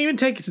didn't even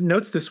take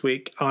notes this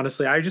week,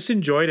 honestly. I just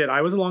enjoyed it.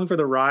 I was along for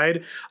the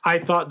ride. I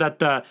thought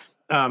that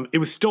it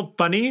was still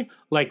funny,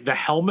 like the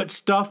helmet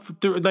stuff,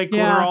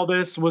 where all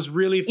this was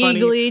really funny.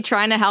 Eagerly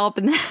trying to help,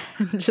 and then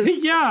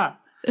just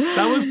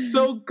that was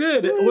so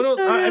good.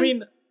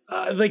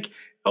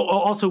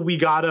 Also we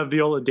got a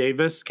Viola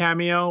Davis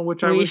cameo,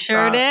 which we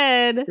sure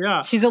did.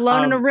 Yeah, she's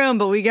alone in a room,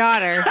 but we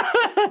got her.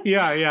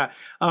 Yeah.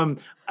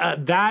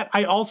 That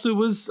I also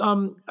was, all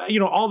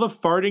the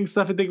farting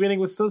stuff at the beginning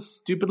was so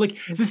stupid. Like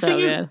the thing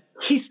is,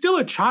 he's still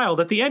a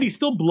child. At the end, he's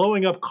still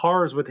blowing up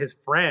cars with his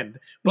friend,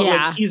 but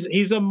like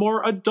he's a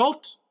more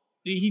adult.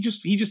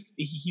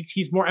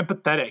 He's more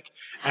empathetic,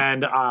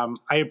 and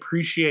I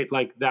appreciate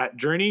like that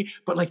journey.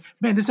 But like,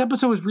 man, this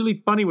episode was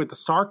really funny with the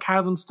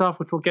sarcasm stuff,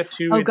 which we'll get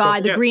to. Oh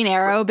God, the Green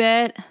Arrow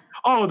bit.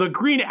 Oh, the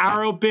Green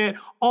Arrow bit,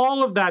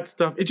 all of that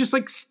stuff. It just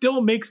like still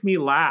makes me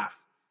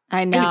laugh.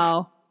 I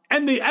know.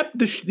 And the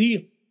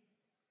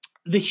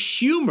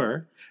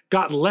humor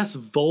got less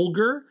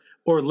vulgar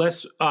or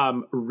less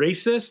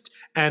racist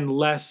and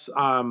less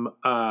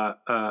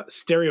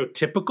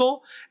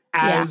stereotypical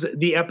as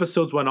the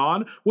episodes went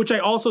on, which I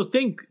also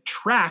think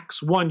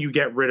tracks. One, you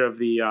get rid of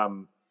the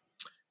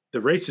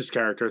racist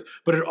characters,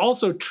 but it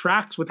also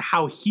tracks with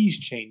how he's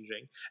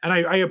changing, and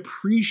I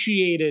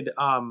appreciated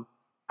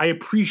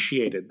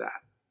that.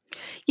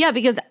 Yeah,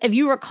 because if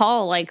you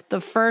recall, like the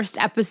first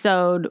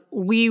episode,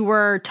 we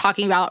were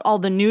talking about all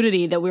the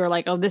nudity that we were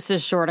like, oh, this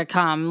is sure to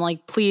come.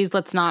 Like, please,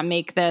 let's not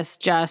make this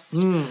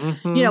just,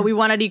 we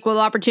wanted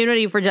equal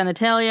opportunity for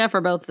genitalia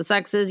for both the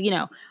sexes,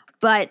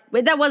 but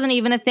that wasn't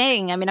even a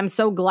thing. I mean, I'm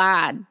so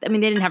glad. I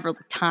mean, they didn't have really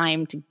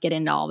time to get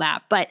into all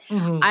that, but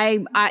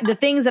I the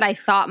things that I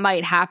thought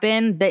might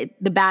happen, the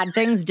bad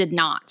things did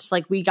not.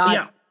 Like we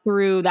got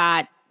through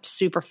that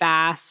super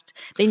fast.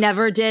 They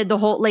never did the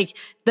whole, like,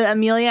 the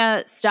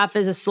Amelia stuff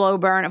is a slow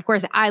burn. Of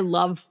course, I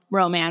love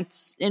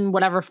romance in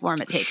whatever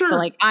form it takes. Sure. So,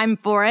 like, I'm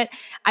for it.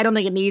 I don't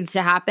think it needs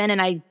to happen.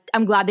 And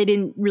I'm glad they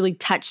didn't really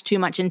touch too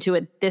much into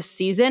it this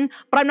season.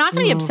 But I'm not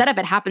going to be upset if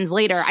it happens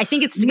later. I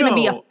think it's going to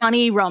be a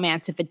funny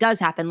romance if it does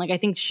happen. Like, I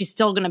think she's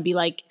still going to be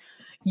like,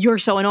 you're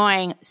so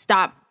annoying.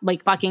 Stop,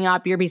 like, fucking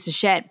up. You're a piece of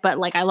shit. But,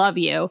 like, I love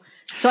you.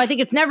 So I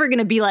think it's never going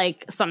to be,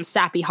 like, some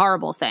sappy,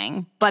 horrible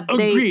thing. But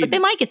they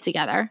might get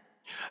together.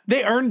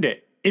 They earned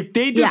it. If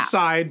they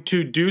decide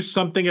to do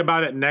something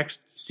about it next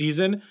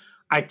season,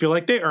 I feel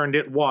like they earned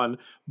it, one.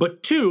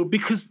 But two,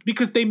 because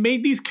they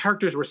made these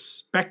characters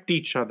respect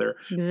each other.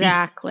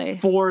 Exactly.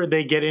 Before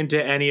they get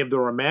into any of the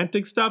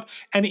romantic stuff.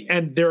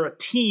 And they're a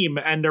team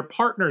and they're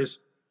partners.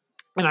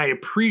 And I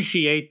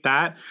appreciate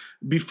that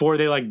before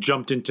they like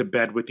jumped into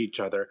bed with each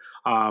other.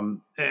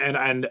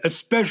 And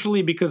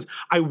especially because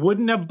I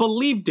wouldn't have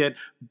believed it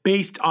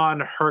based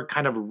on her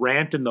kind of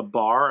rant in the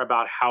bar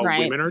about how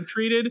women are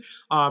treated.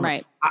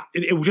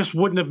 It just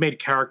wouldn't have made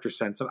character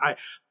sense. And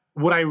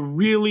what I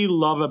really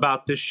love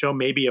about this show,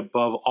 maybe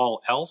above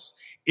all else,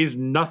 is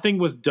nothing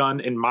was done,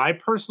 in my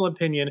personal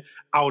opinion,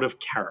 out of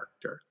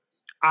character.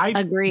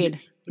 Agreed.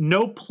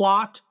 No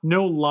plot,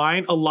 no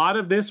line. A lot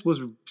of this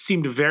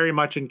seemed very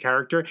much in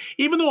character,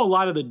 even though a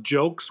lot of the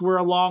jokes were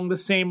along the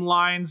same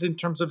lines in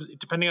terms of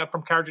depending on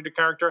from character to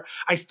character.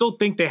 I still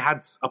think they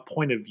had a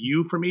point of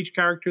view from each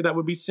character that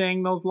would be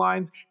saying those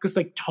lines because,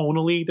 like,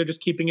 tonally, they're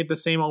just keeping it the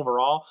same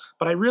overall.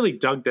 But I really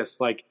dug this.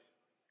 Like,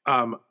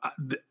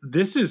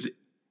 this is.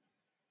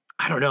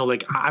 I don't know,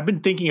 like I've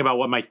been thinking about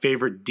what my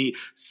favorite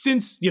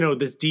since,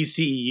 this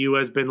DCEU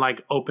has been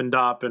like opened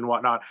up and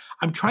whatnot.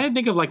 I'm trying to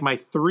think of like my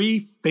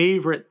 3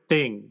 favorite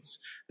things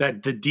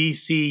that the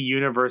DC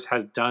universe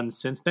has done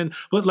since then.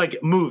 But like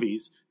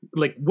movies,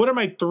 like what are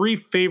my 3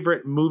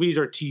 favorite movies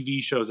or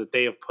TV shows that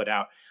they have put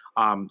out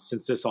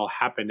since this all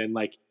happened? And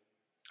like,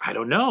 I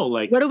don't know,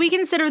 like what do we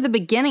consider the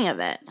beginning of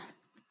it?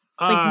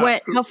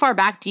 Like how far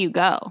back do you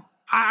go?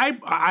 I'm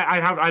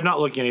not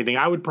looking at anything.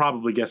 I would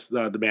probably guess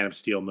the Man of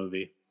Steel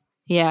movie.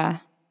 Yeah.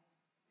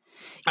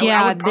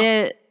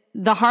 The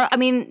heart. I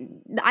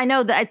mean, I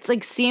know that it's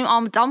like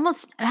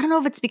almost. I don't know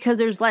if it's because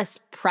there's less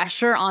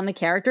pressure on the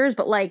characters,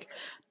 but like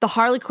the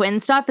Harley Quinn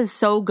stuff is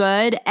so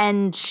good,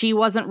 and she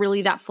wasn't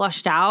really that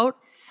fleshed out.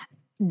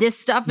 This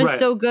stuff is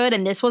so good,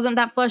 and this wasn't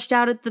that fleshed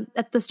out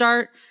at the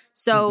start.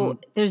 So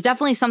there's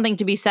definitely something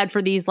to be said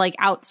for these like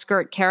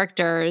outskirt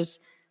characters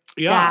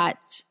that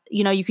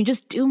you can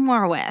just do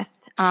more with.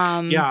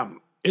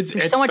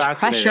 There's so much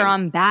pressure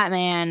on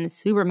Batman,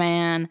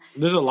 Superman.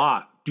 There's a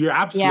lot. You're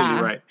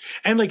absolutely right.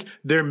 And like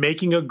they're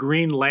making a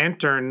Green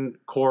Lantern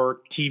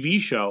Corps TV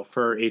show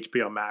for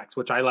HBO Max,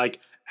 which I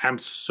am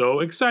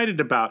so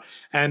excited about.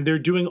 And they're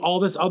doing all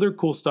this other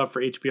cool stuff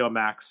for HBO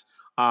Max.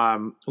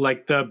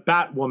 Like the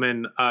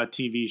Batwoman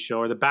TV show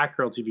or the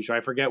Batgirl TV show.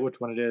 I forget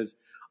which one it is.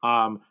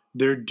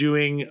 They're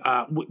doing,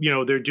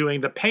 they're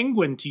doing the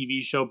Penguin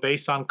TV show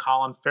based on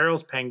Colin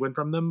Farrell's Penguin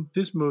from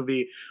this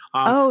movie.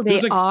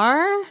 They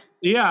are?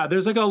 Yeah,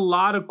 there's like a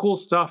lot of cool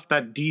stuff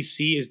that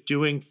DC is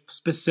doing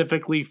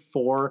specifically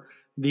for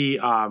the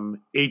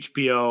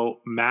HBO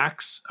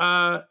Max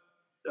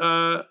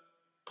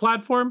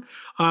platform.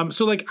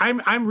 So like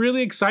I'm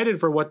really excited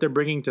for what they're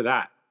bringing to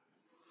that.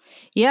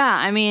 Yeah,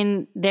 I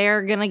mean,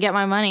 they're going to get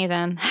my money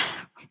then.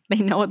 They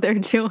know what they're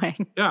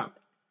doing. Yeah.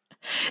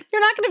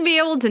 You're not going to be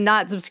able to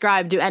not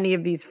subscribe to any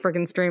of these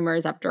freaking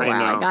streamers after a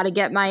while. I got to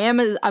get my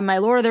my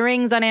Lord of the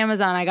Rings on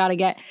Amazon. I got to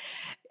get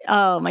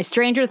my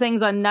Stranger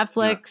Things on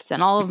Netflix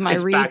and all of my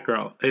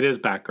Batgirl. It is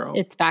Batgirl.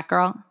 It's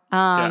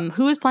Batgirl.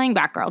 Who is playing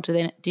Batgirl? Do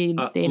they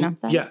announce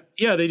that?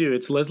 Yeah, they do.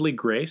 It's Leslie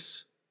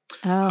Grace.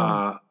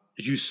 Oh.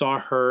 You saw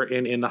her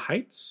in The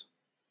Heights.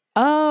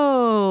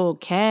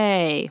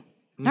 Okay.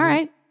 All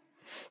right.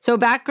 So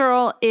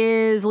Batgirl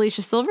is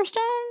Alicia Silverstone?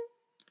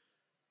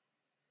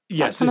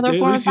 Yes,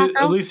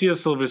 Alicia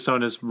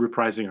Silverstone is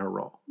reprising her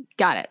role.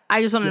 Got it.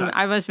 I just wanted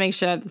I must make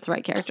sure that's the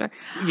right character.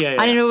 Yeah.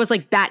 I didn't know it was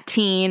like Bat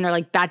Teen or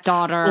like Bat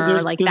Daughter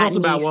or like there's Bat also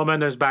Niece. Batwoman,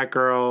 there's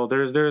Batgirl,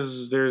 there's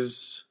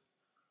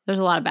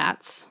a lot of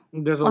bats.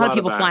 There's a lot of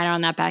people bats. flying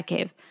around that Bat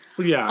Cave.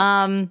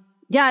 Yeah. And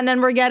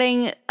then we're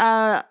getting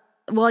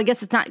well, I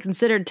guess it's not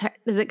considered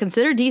is it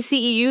considered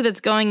DCEU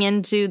that's going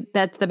into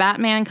that's the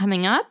Batman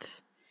coming up?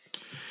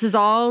 This is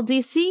all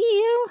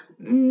DCEU?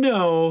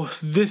 No,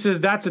 that's just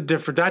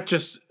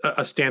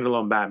a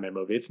standalone Batman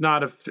movie. It's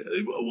not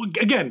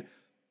again,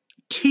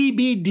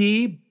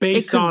 TBD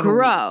based on. It could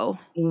grow.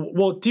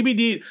 Well,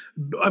 TBD,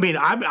 I mean,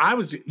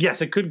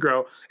 yes, it could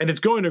grow and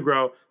it's going to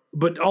grow,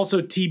 but also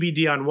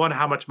TBD on 1,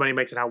 how much money it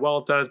makes and how well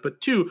it does.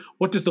 But 2,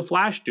 what does the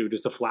Flash do?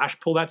 Does the Flash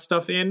pull that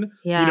stuff in?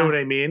 Yeah. You know what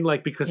I mean?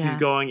 Like, because he's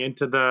going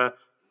into the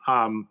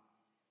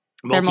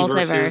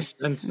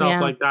multiverses and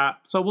stuff like that.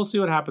 So we'll see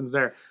what happens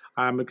there.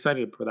 I'm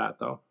excited for that,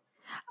 though.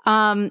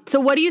 So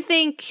what do you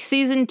think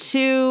season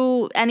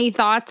 2, any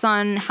thoughts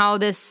on how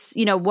this,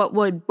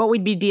 what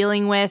we'd be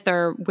dealing with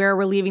or where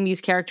we're leaving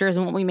these characters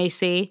and what we may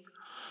see?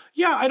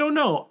 Yeah, I don't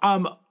know.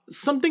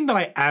 something that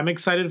I am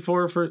excited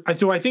for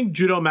I think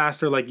Judo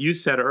Master, like you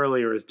said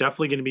earlier, is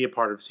definitely going to be a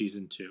part of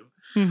season 2.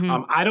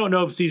 I don't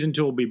know if season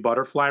 2 will be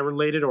butterfly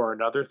related or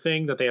another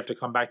thing that they have to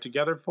come back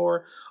together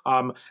for.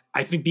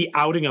 I think the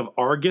outing of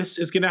Argus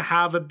is going to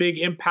have a big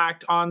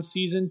impact on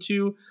season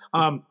 2.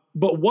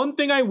 But one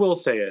thing I will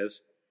say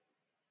is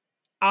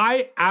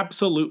I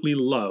absolutely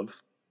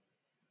love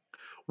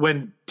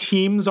when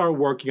teams are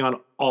working on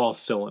all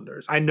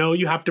cylinders. I know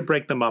you have to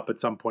break them up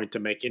at some point to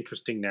make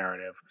interesting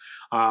narrative.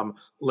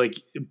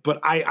 But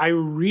I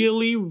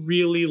really,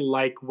 really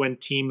like when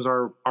teams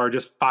are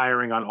just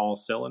firing on all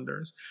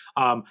cylinders.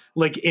 I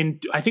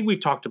think we've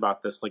talked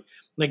about this,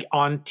 like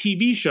on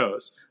TV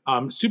shows,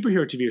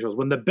 superhero TV shows,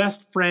 when the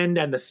best friend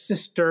and the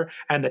sister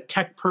and the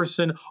tech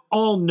person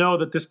all know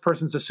that this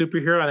person's a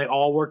superhero and they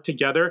all work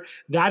together.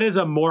 That is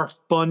a more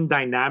fun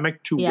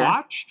dynamic to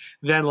watch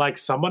than like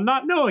someone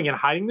not knowing and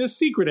hiding this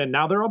secret and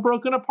now they're all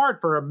broken apart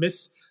for a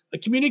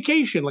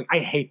miscommunication. Like I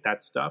hate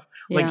that stuff.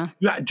 Like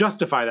you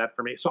justify that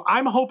for me. So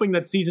I'm hoping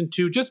that season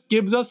 2 just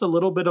gives us a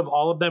little bit of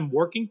all of them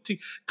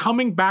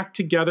coming back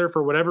together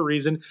for whatever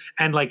reason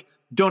and like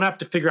don't have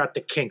to figure out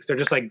the kinks. They're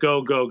just like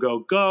go, go, go,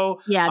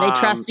 go. Yeah, they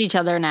trust each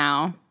other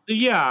now.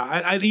 Yeah,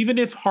 I even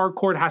if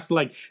Harcourt has to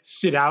like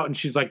sit out and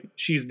she's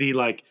the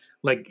like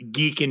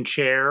geek in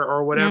chair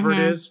or whatever it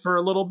is for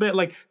a little bit,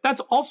 like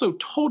that's also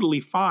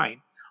totally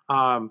fine.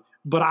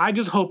 But I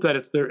just hope that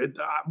it's there,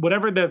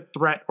 whatever the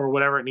threat or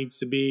whatever it needs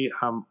to be.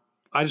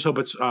 I just hope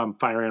it's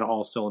firing on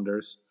all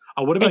cylinders.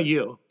 What about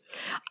you?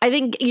 I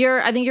think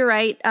you're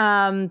right.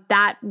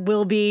 That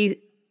will be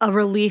a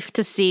relief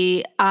to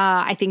see.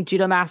 I think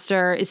Judo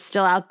Master is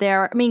still out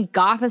there. I mean,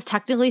 Goff is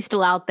technically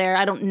still out there.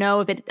 I don't know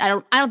if I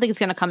don't think it's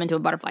going to come into a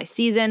butterfly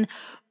season,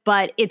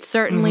 but it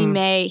certainly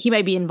he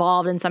may be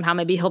involved and somehow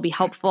maybe he'll be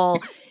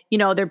helpful.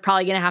 They're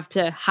probably going to have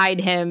to hide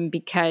him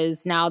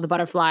because now the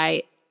butterfly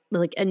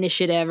like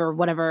initiative or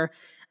whatever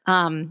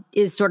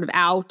is sort of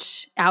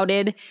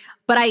outed.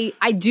 But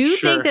I do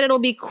think that it'll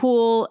be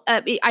cool.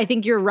 I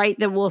think you're right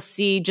that we'll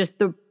see just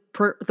the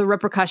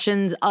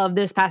repercussions of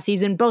this past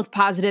season, both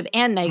positive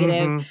and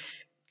negative,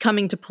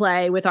 coming to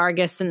play with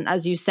Argus and,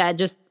 as you said,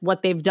 just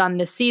what they've done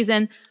this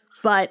season.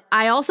 But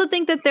I also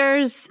think that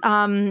there's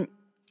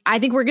I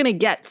think we're going to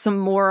get some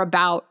more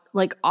about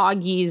like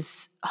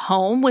Augie's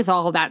home with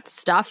all of that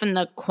stuff in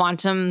the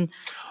quantum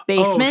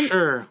basement. Oh,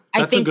 sure.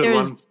 That's a good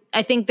one.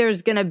 I think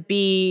there's going to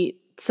be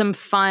some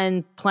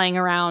fun playing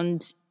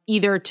around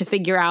either to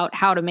figure out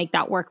how to make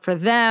that work for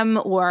them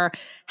or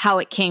how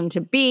it came to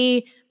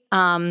be.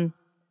 But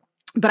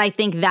I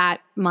think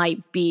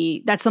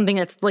that's something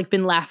that's like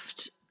been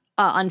left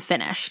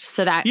unfinished.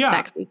 So that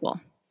could be cool.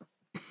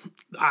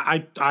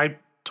 I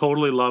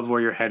totally love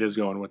where your head is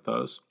going with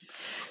those.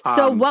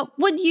 So what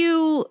would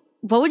you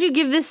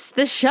give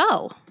this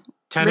show?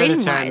 10 out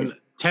of 10.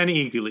 10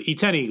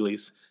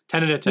 Eagles.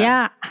 10 out of 10.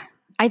 Yeah.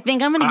 I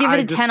think I'm going to give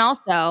it a 10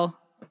 also.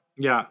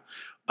 Yeah.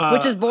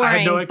 Which is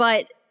boring,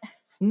 but...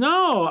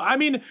 No, I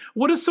mean,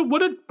 what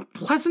a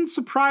pleasant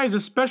surprise,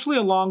 especially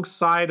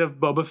alongside of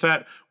Boba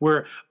Fett,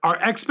 where our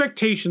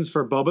expectations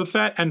for Boba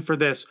Fett and for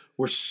this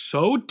were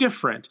so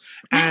different.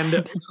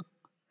 And...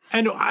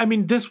 And I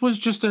mean, this was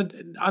just a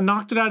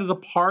knocked it out of the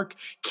park.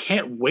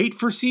 Can't wait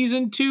for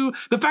season 2.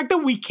 The fact that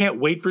we can't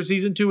wait for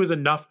season 2 is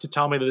enough to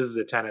tell me that this is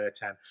a 10 out of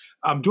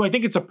 10. Do I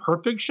think it's a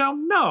perfect show?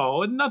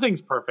 No,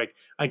 nothing's perfect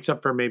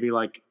except for maybe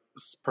like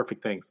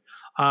perfect things.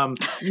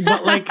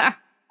 But like,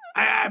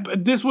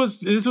 this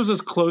was as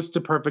close to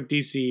perfect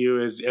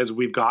DCU as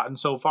we've gotten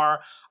so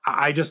far.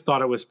 I just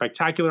thought it was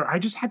spectacular. I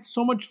just had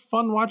so much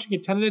fun watching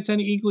it. 10 out of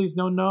 10 Eagles,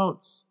 no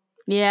notes.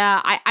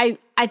 Yeah,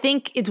 I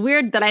think it's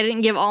weird that I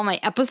didn't give all my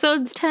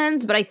episodes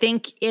 10s, but I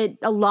think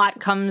a lot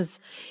comes...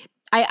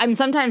 I'm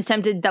sometimes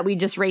tempted that we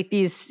just rate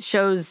these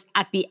shows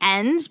at the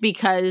end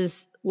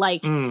because,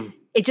 like,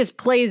 it just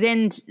plays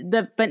into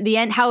the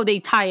end, how they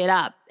tie it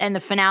up, and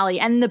the finale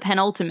and the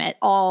penultimate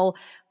all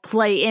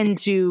play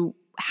into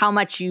how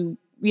much you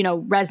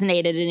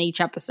resonated in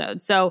each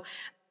episode. So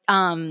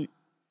I'm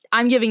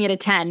giving it a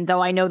 10,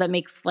 though I know that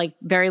makes, like,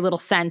 very little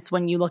sense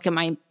when you look at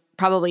my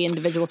probably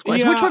individual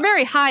scores, which were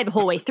very high the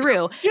whole way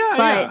through.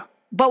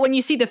 But when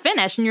you see the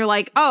finish and you're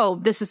like,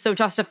 oh, this is so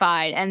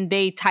justified and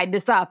they tied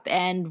this up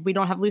and we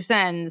don't have loose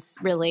ends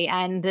really.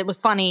 And it was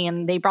funny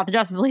and they brought the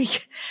Justice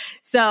League.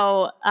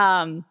 So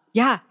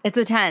it's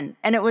a 10.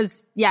 And it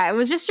was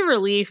just a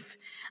relief.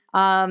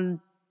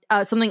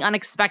 Something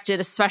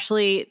unexpected,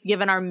 especially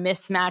given our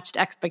mismatched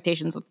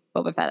expectations with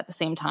Boba Fett at the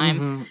same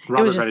time.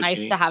 It was just nice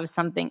to have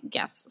something.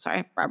 Yes,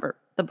 sorry, Robert.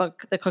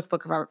 The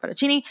cookbook of Robert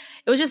Fettuccine.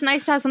 It was just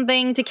nice to have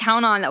something to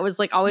count on that was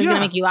like always going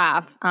to make you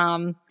laugh.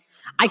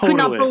 I could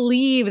not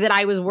believe that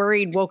I was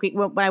worried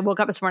when I woke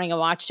up this morning and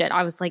watched it.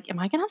 I was like, am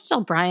I going to have to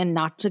tell Brian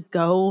not to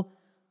go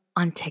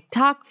on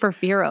TikTok for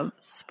fear of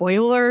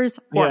spoilers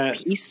for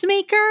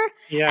Peacemaker?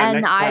 Yeah,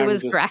 and I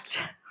was correct.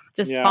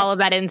 Just follow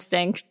that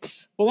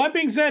instinct. Well, that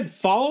being said,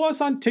 follow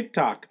us on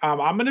TikTok.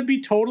 I'm going to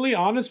be totally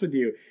honest with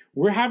you.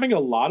 We're having a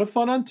lot of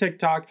fun on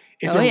TikTok.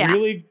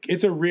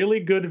 It's a really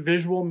good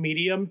visual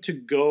medium to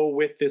go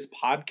with this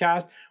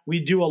podcast. We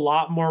do a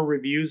lot more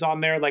reviews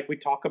on there. Like we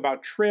talk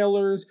about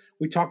trailers.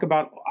 I talk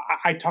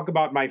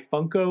about my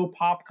Funko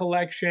Pop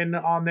collection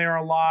on there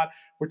a lot.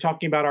 We're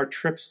talking about our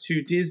trips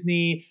to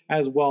Disney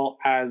as well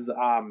as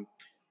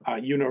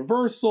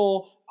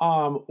Universal.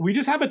 We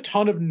just have a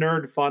ton of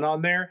nerd fun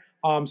on there.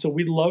 So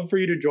we'd love for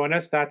you to join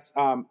us. That's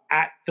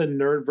at the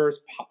Nerdverse.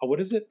 What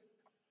is it?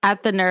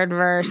 At the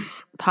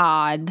Nerdverse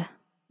Pod.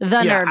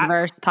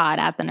 Nerdverse Pod.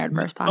 At the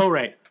Nerdverse Pod. Oh,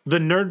 right. The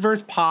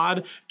Nerdverse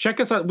Pod. Check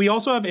us out. We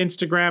also have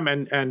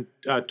Instagram and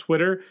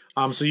Twitter,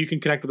 so you can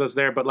connect with us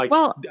there. But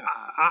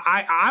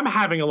I'm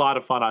having a lot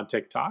of fun on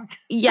TikTok.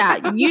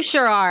 Yeah, you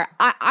sure are.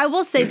 I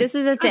will say this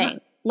is a thing.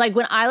 Like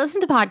when I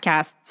listen to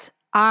podcasts,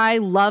 I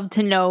love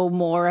to know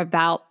more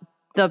about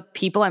the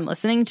people I'm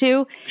listening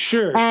to.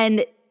 Sure.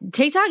 And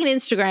TikTok and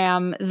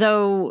Instagram,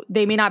 though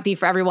they may not be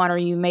for everyone or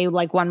you may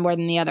like one more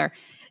than the other,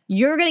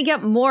 you're going to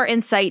get more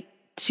insight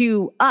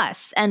to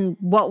us and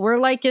what we're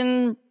like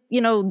in,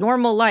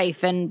 normal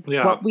life and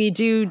what we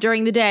do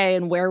during the day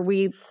and where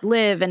we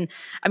live. And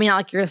I mean, not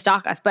like you're going to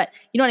stalk us, but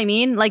you know what I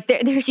mean? Like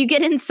there you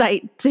get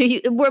insight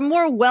we're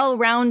more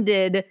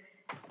well-rounded,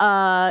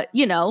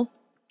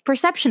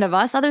 perception of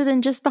us other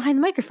than just behind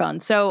the microphone.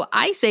 So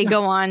I say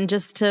go on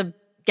just to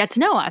get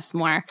to know us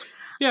more.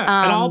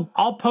 Yeah, and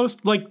I'll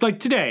post like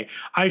today.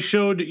 I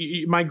showed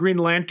my Green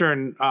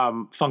Lantern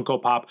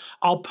Funko Pop.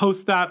 I'll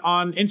post that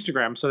on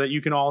Instagram so that you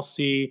can all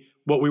see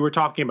what we were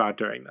talking about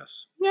during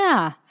this.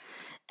 Yeah,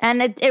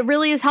 and it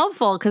really is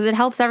helpful because it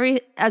helps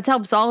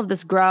all of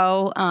this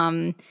grow.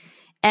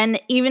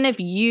 And even if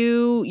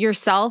you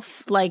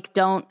yourself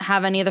don't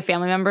have any other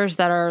family members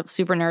that are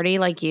super nerdy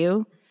like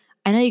you,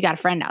 I know you got a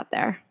friend out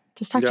there.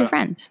 Just talk to your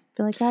friend.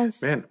 Be like,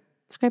 guys, man,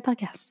 it's a great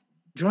podcast.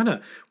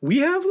 Joanna, we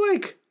have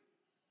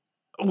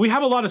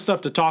a lot of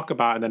stuff to talk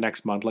about in the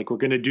next month. Like we're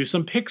going to do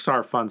some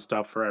Pixar fun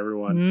stuff for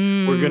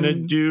everyone. We're going to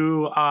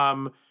do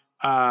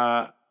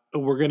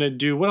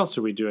what else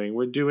are we doing?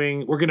 We're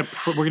going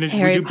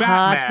to do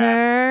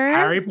Batman,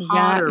 Harry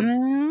Potter.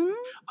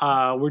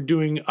 We're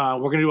going to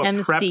do a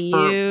MCU. prep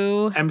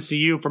for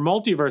MCU for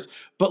multiverse.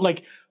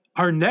 But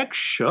our next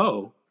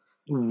show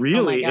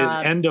really is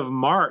end of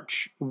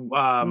March.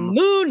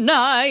 Moon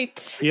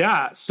Knight.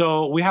 Yeah,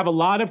 so we have a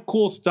lot of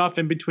cool stuff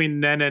in between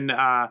then and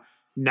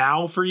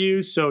now for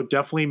you. So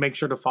definitely make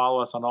sure to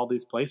follow us on all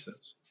these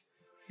places.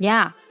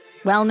 Yeah.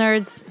 Well,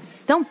 nerds,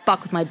 don't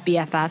fuck with my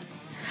BFF.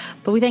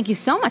 But we thank you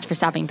so much for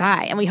stopping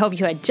by, and we hope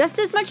you had just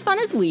as much fun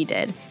as we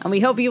did. And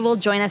we hope you will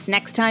join us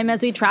next time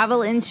as we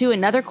travel into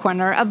another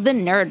corner of the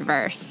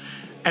Nerdverse.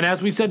 And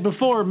as we said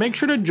before, make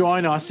sure to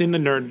join us in the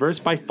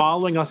Nerdverse by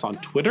following us on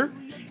Twitter,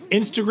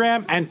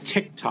 Instagram, and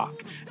TikTok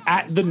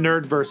at the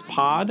Nerdverse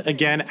Pod.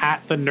 Again,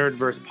 at the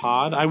Nerdverse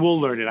Pod. I will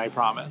learn it, I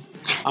promise.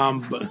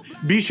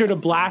 Be sure to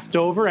blast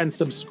over and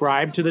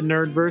subscribe to the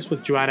Nerdverse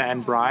with Joanna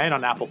and Brian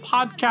on Apple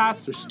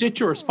Podcasts or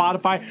Stitcher or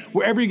Spotify,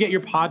 wherever you get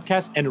your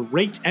podcasts, and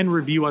rate and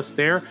review us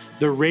there.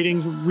 The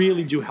ratings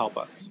really do help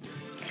us.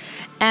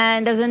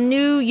 And as a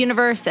new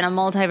universe and a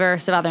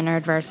multiverse of other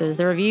Nerdverses,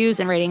 the reviews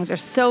and ratings are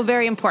so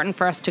very important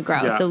for us to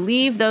grow. Yeah. So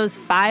leave those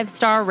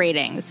 5-star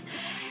ratings.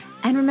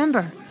 And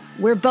remember,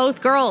 we're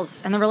both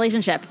girls in the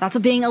relationship. That's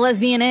what being a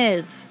lesbian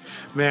is.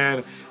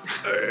 Man,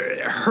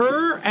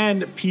 her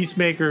and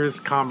Peacemaker's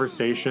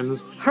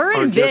conversations. Her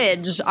and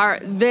Vidge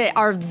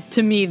are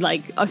to me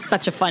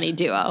such a funny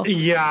duo.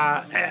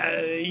 Yeah,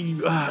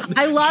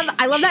 I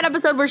love that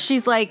episode where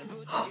she's like,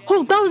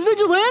 "Oh, that was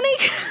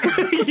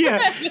Vigilante."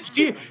 Yeah,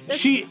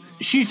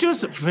 she's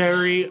just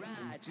very.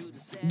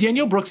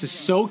 Danielle Brooks is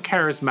so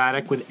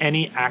charismatic with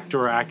any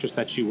actor or actress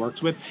that she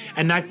works with,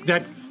 and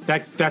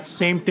that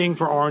same thing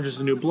for Orange is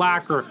the New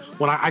Black, or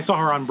when I saw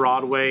her on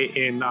Broadway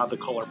in The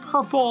Color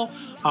Purple,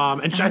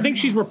 and I think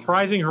she's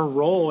reprising her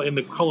role in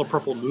the Color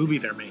Purple movie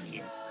they're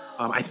making.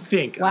 I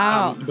think.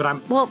 Wow.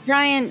 Well,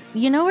 Brian,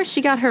 you know where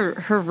she got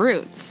her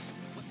roots?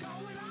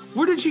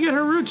 Where did she get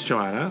her roots,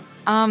 Joanna?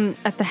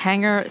 At the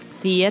Hangar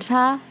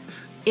Theater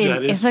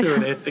in Ithaca. True,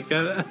 in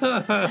Ithaca.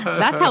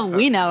 That's how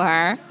we know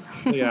her.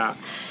 Yeah.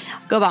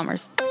 Go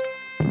Bombers.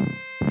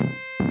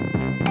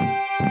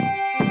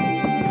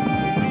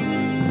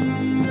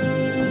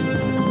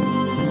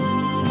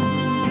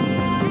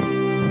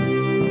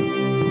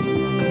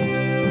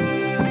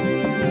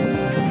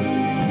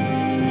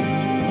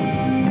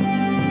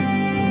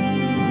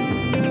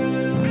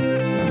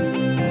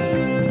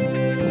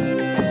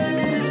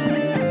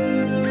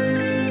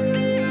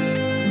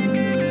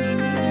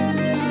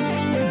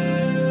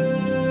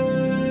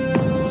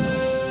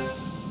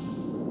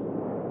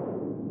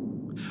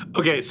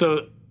 Okay,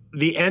 so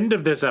the end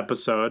of this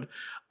episode,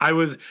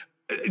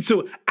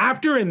 so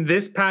after in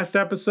this past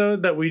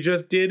episode that we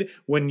just did,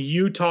 when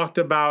you talked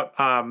about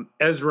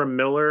Ezra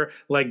Miller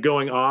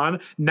going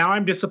on, now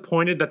I'm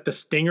disappointed that the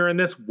stinger in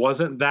this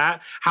wasn't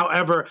that.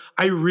 However,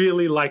 I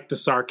really like the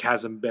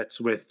sarcasm bits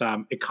with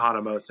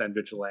Economos and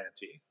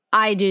Vigilante.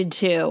 I did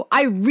too.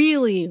 I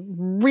really,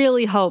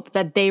 really hope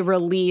that they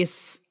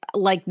release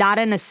like not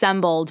an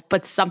assembled,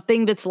 but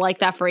something that's like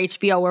that for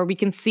HBO where we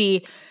can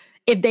see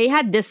if they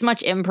had this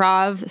much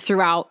improv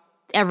throughout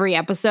every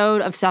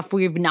episode of stuff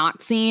we've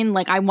not seen.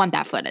 Like I want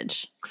that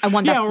footage. I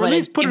want that footage. Or at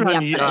least put it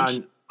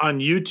footage. on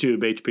YouTube,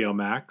 HBO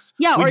Max.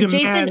 Yeah, or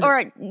Jason,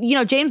 or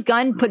James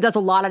Gunn does a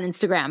lot on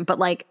Instagram, but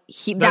like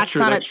that's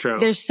true.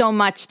 There's so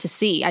much to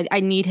see. I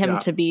need him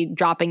to be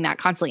dropping that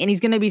constantly, and he's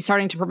going to be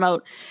starting to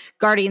promote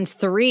Guardians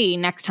 3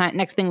 next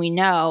thing we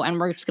know, and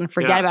we're just going to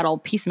forget about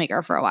old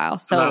Peacemaker for a while.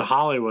 So that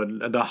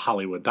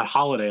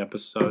holiday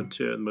episode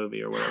too, the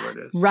movie or whatever it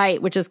is,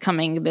 right? Which is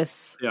coming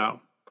this holiday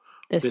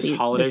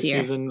this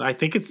year. season. I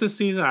think it's this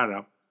season. I don't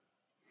know.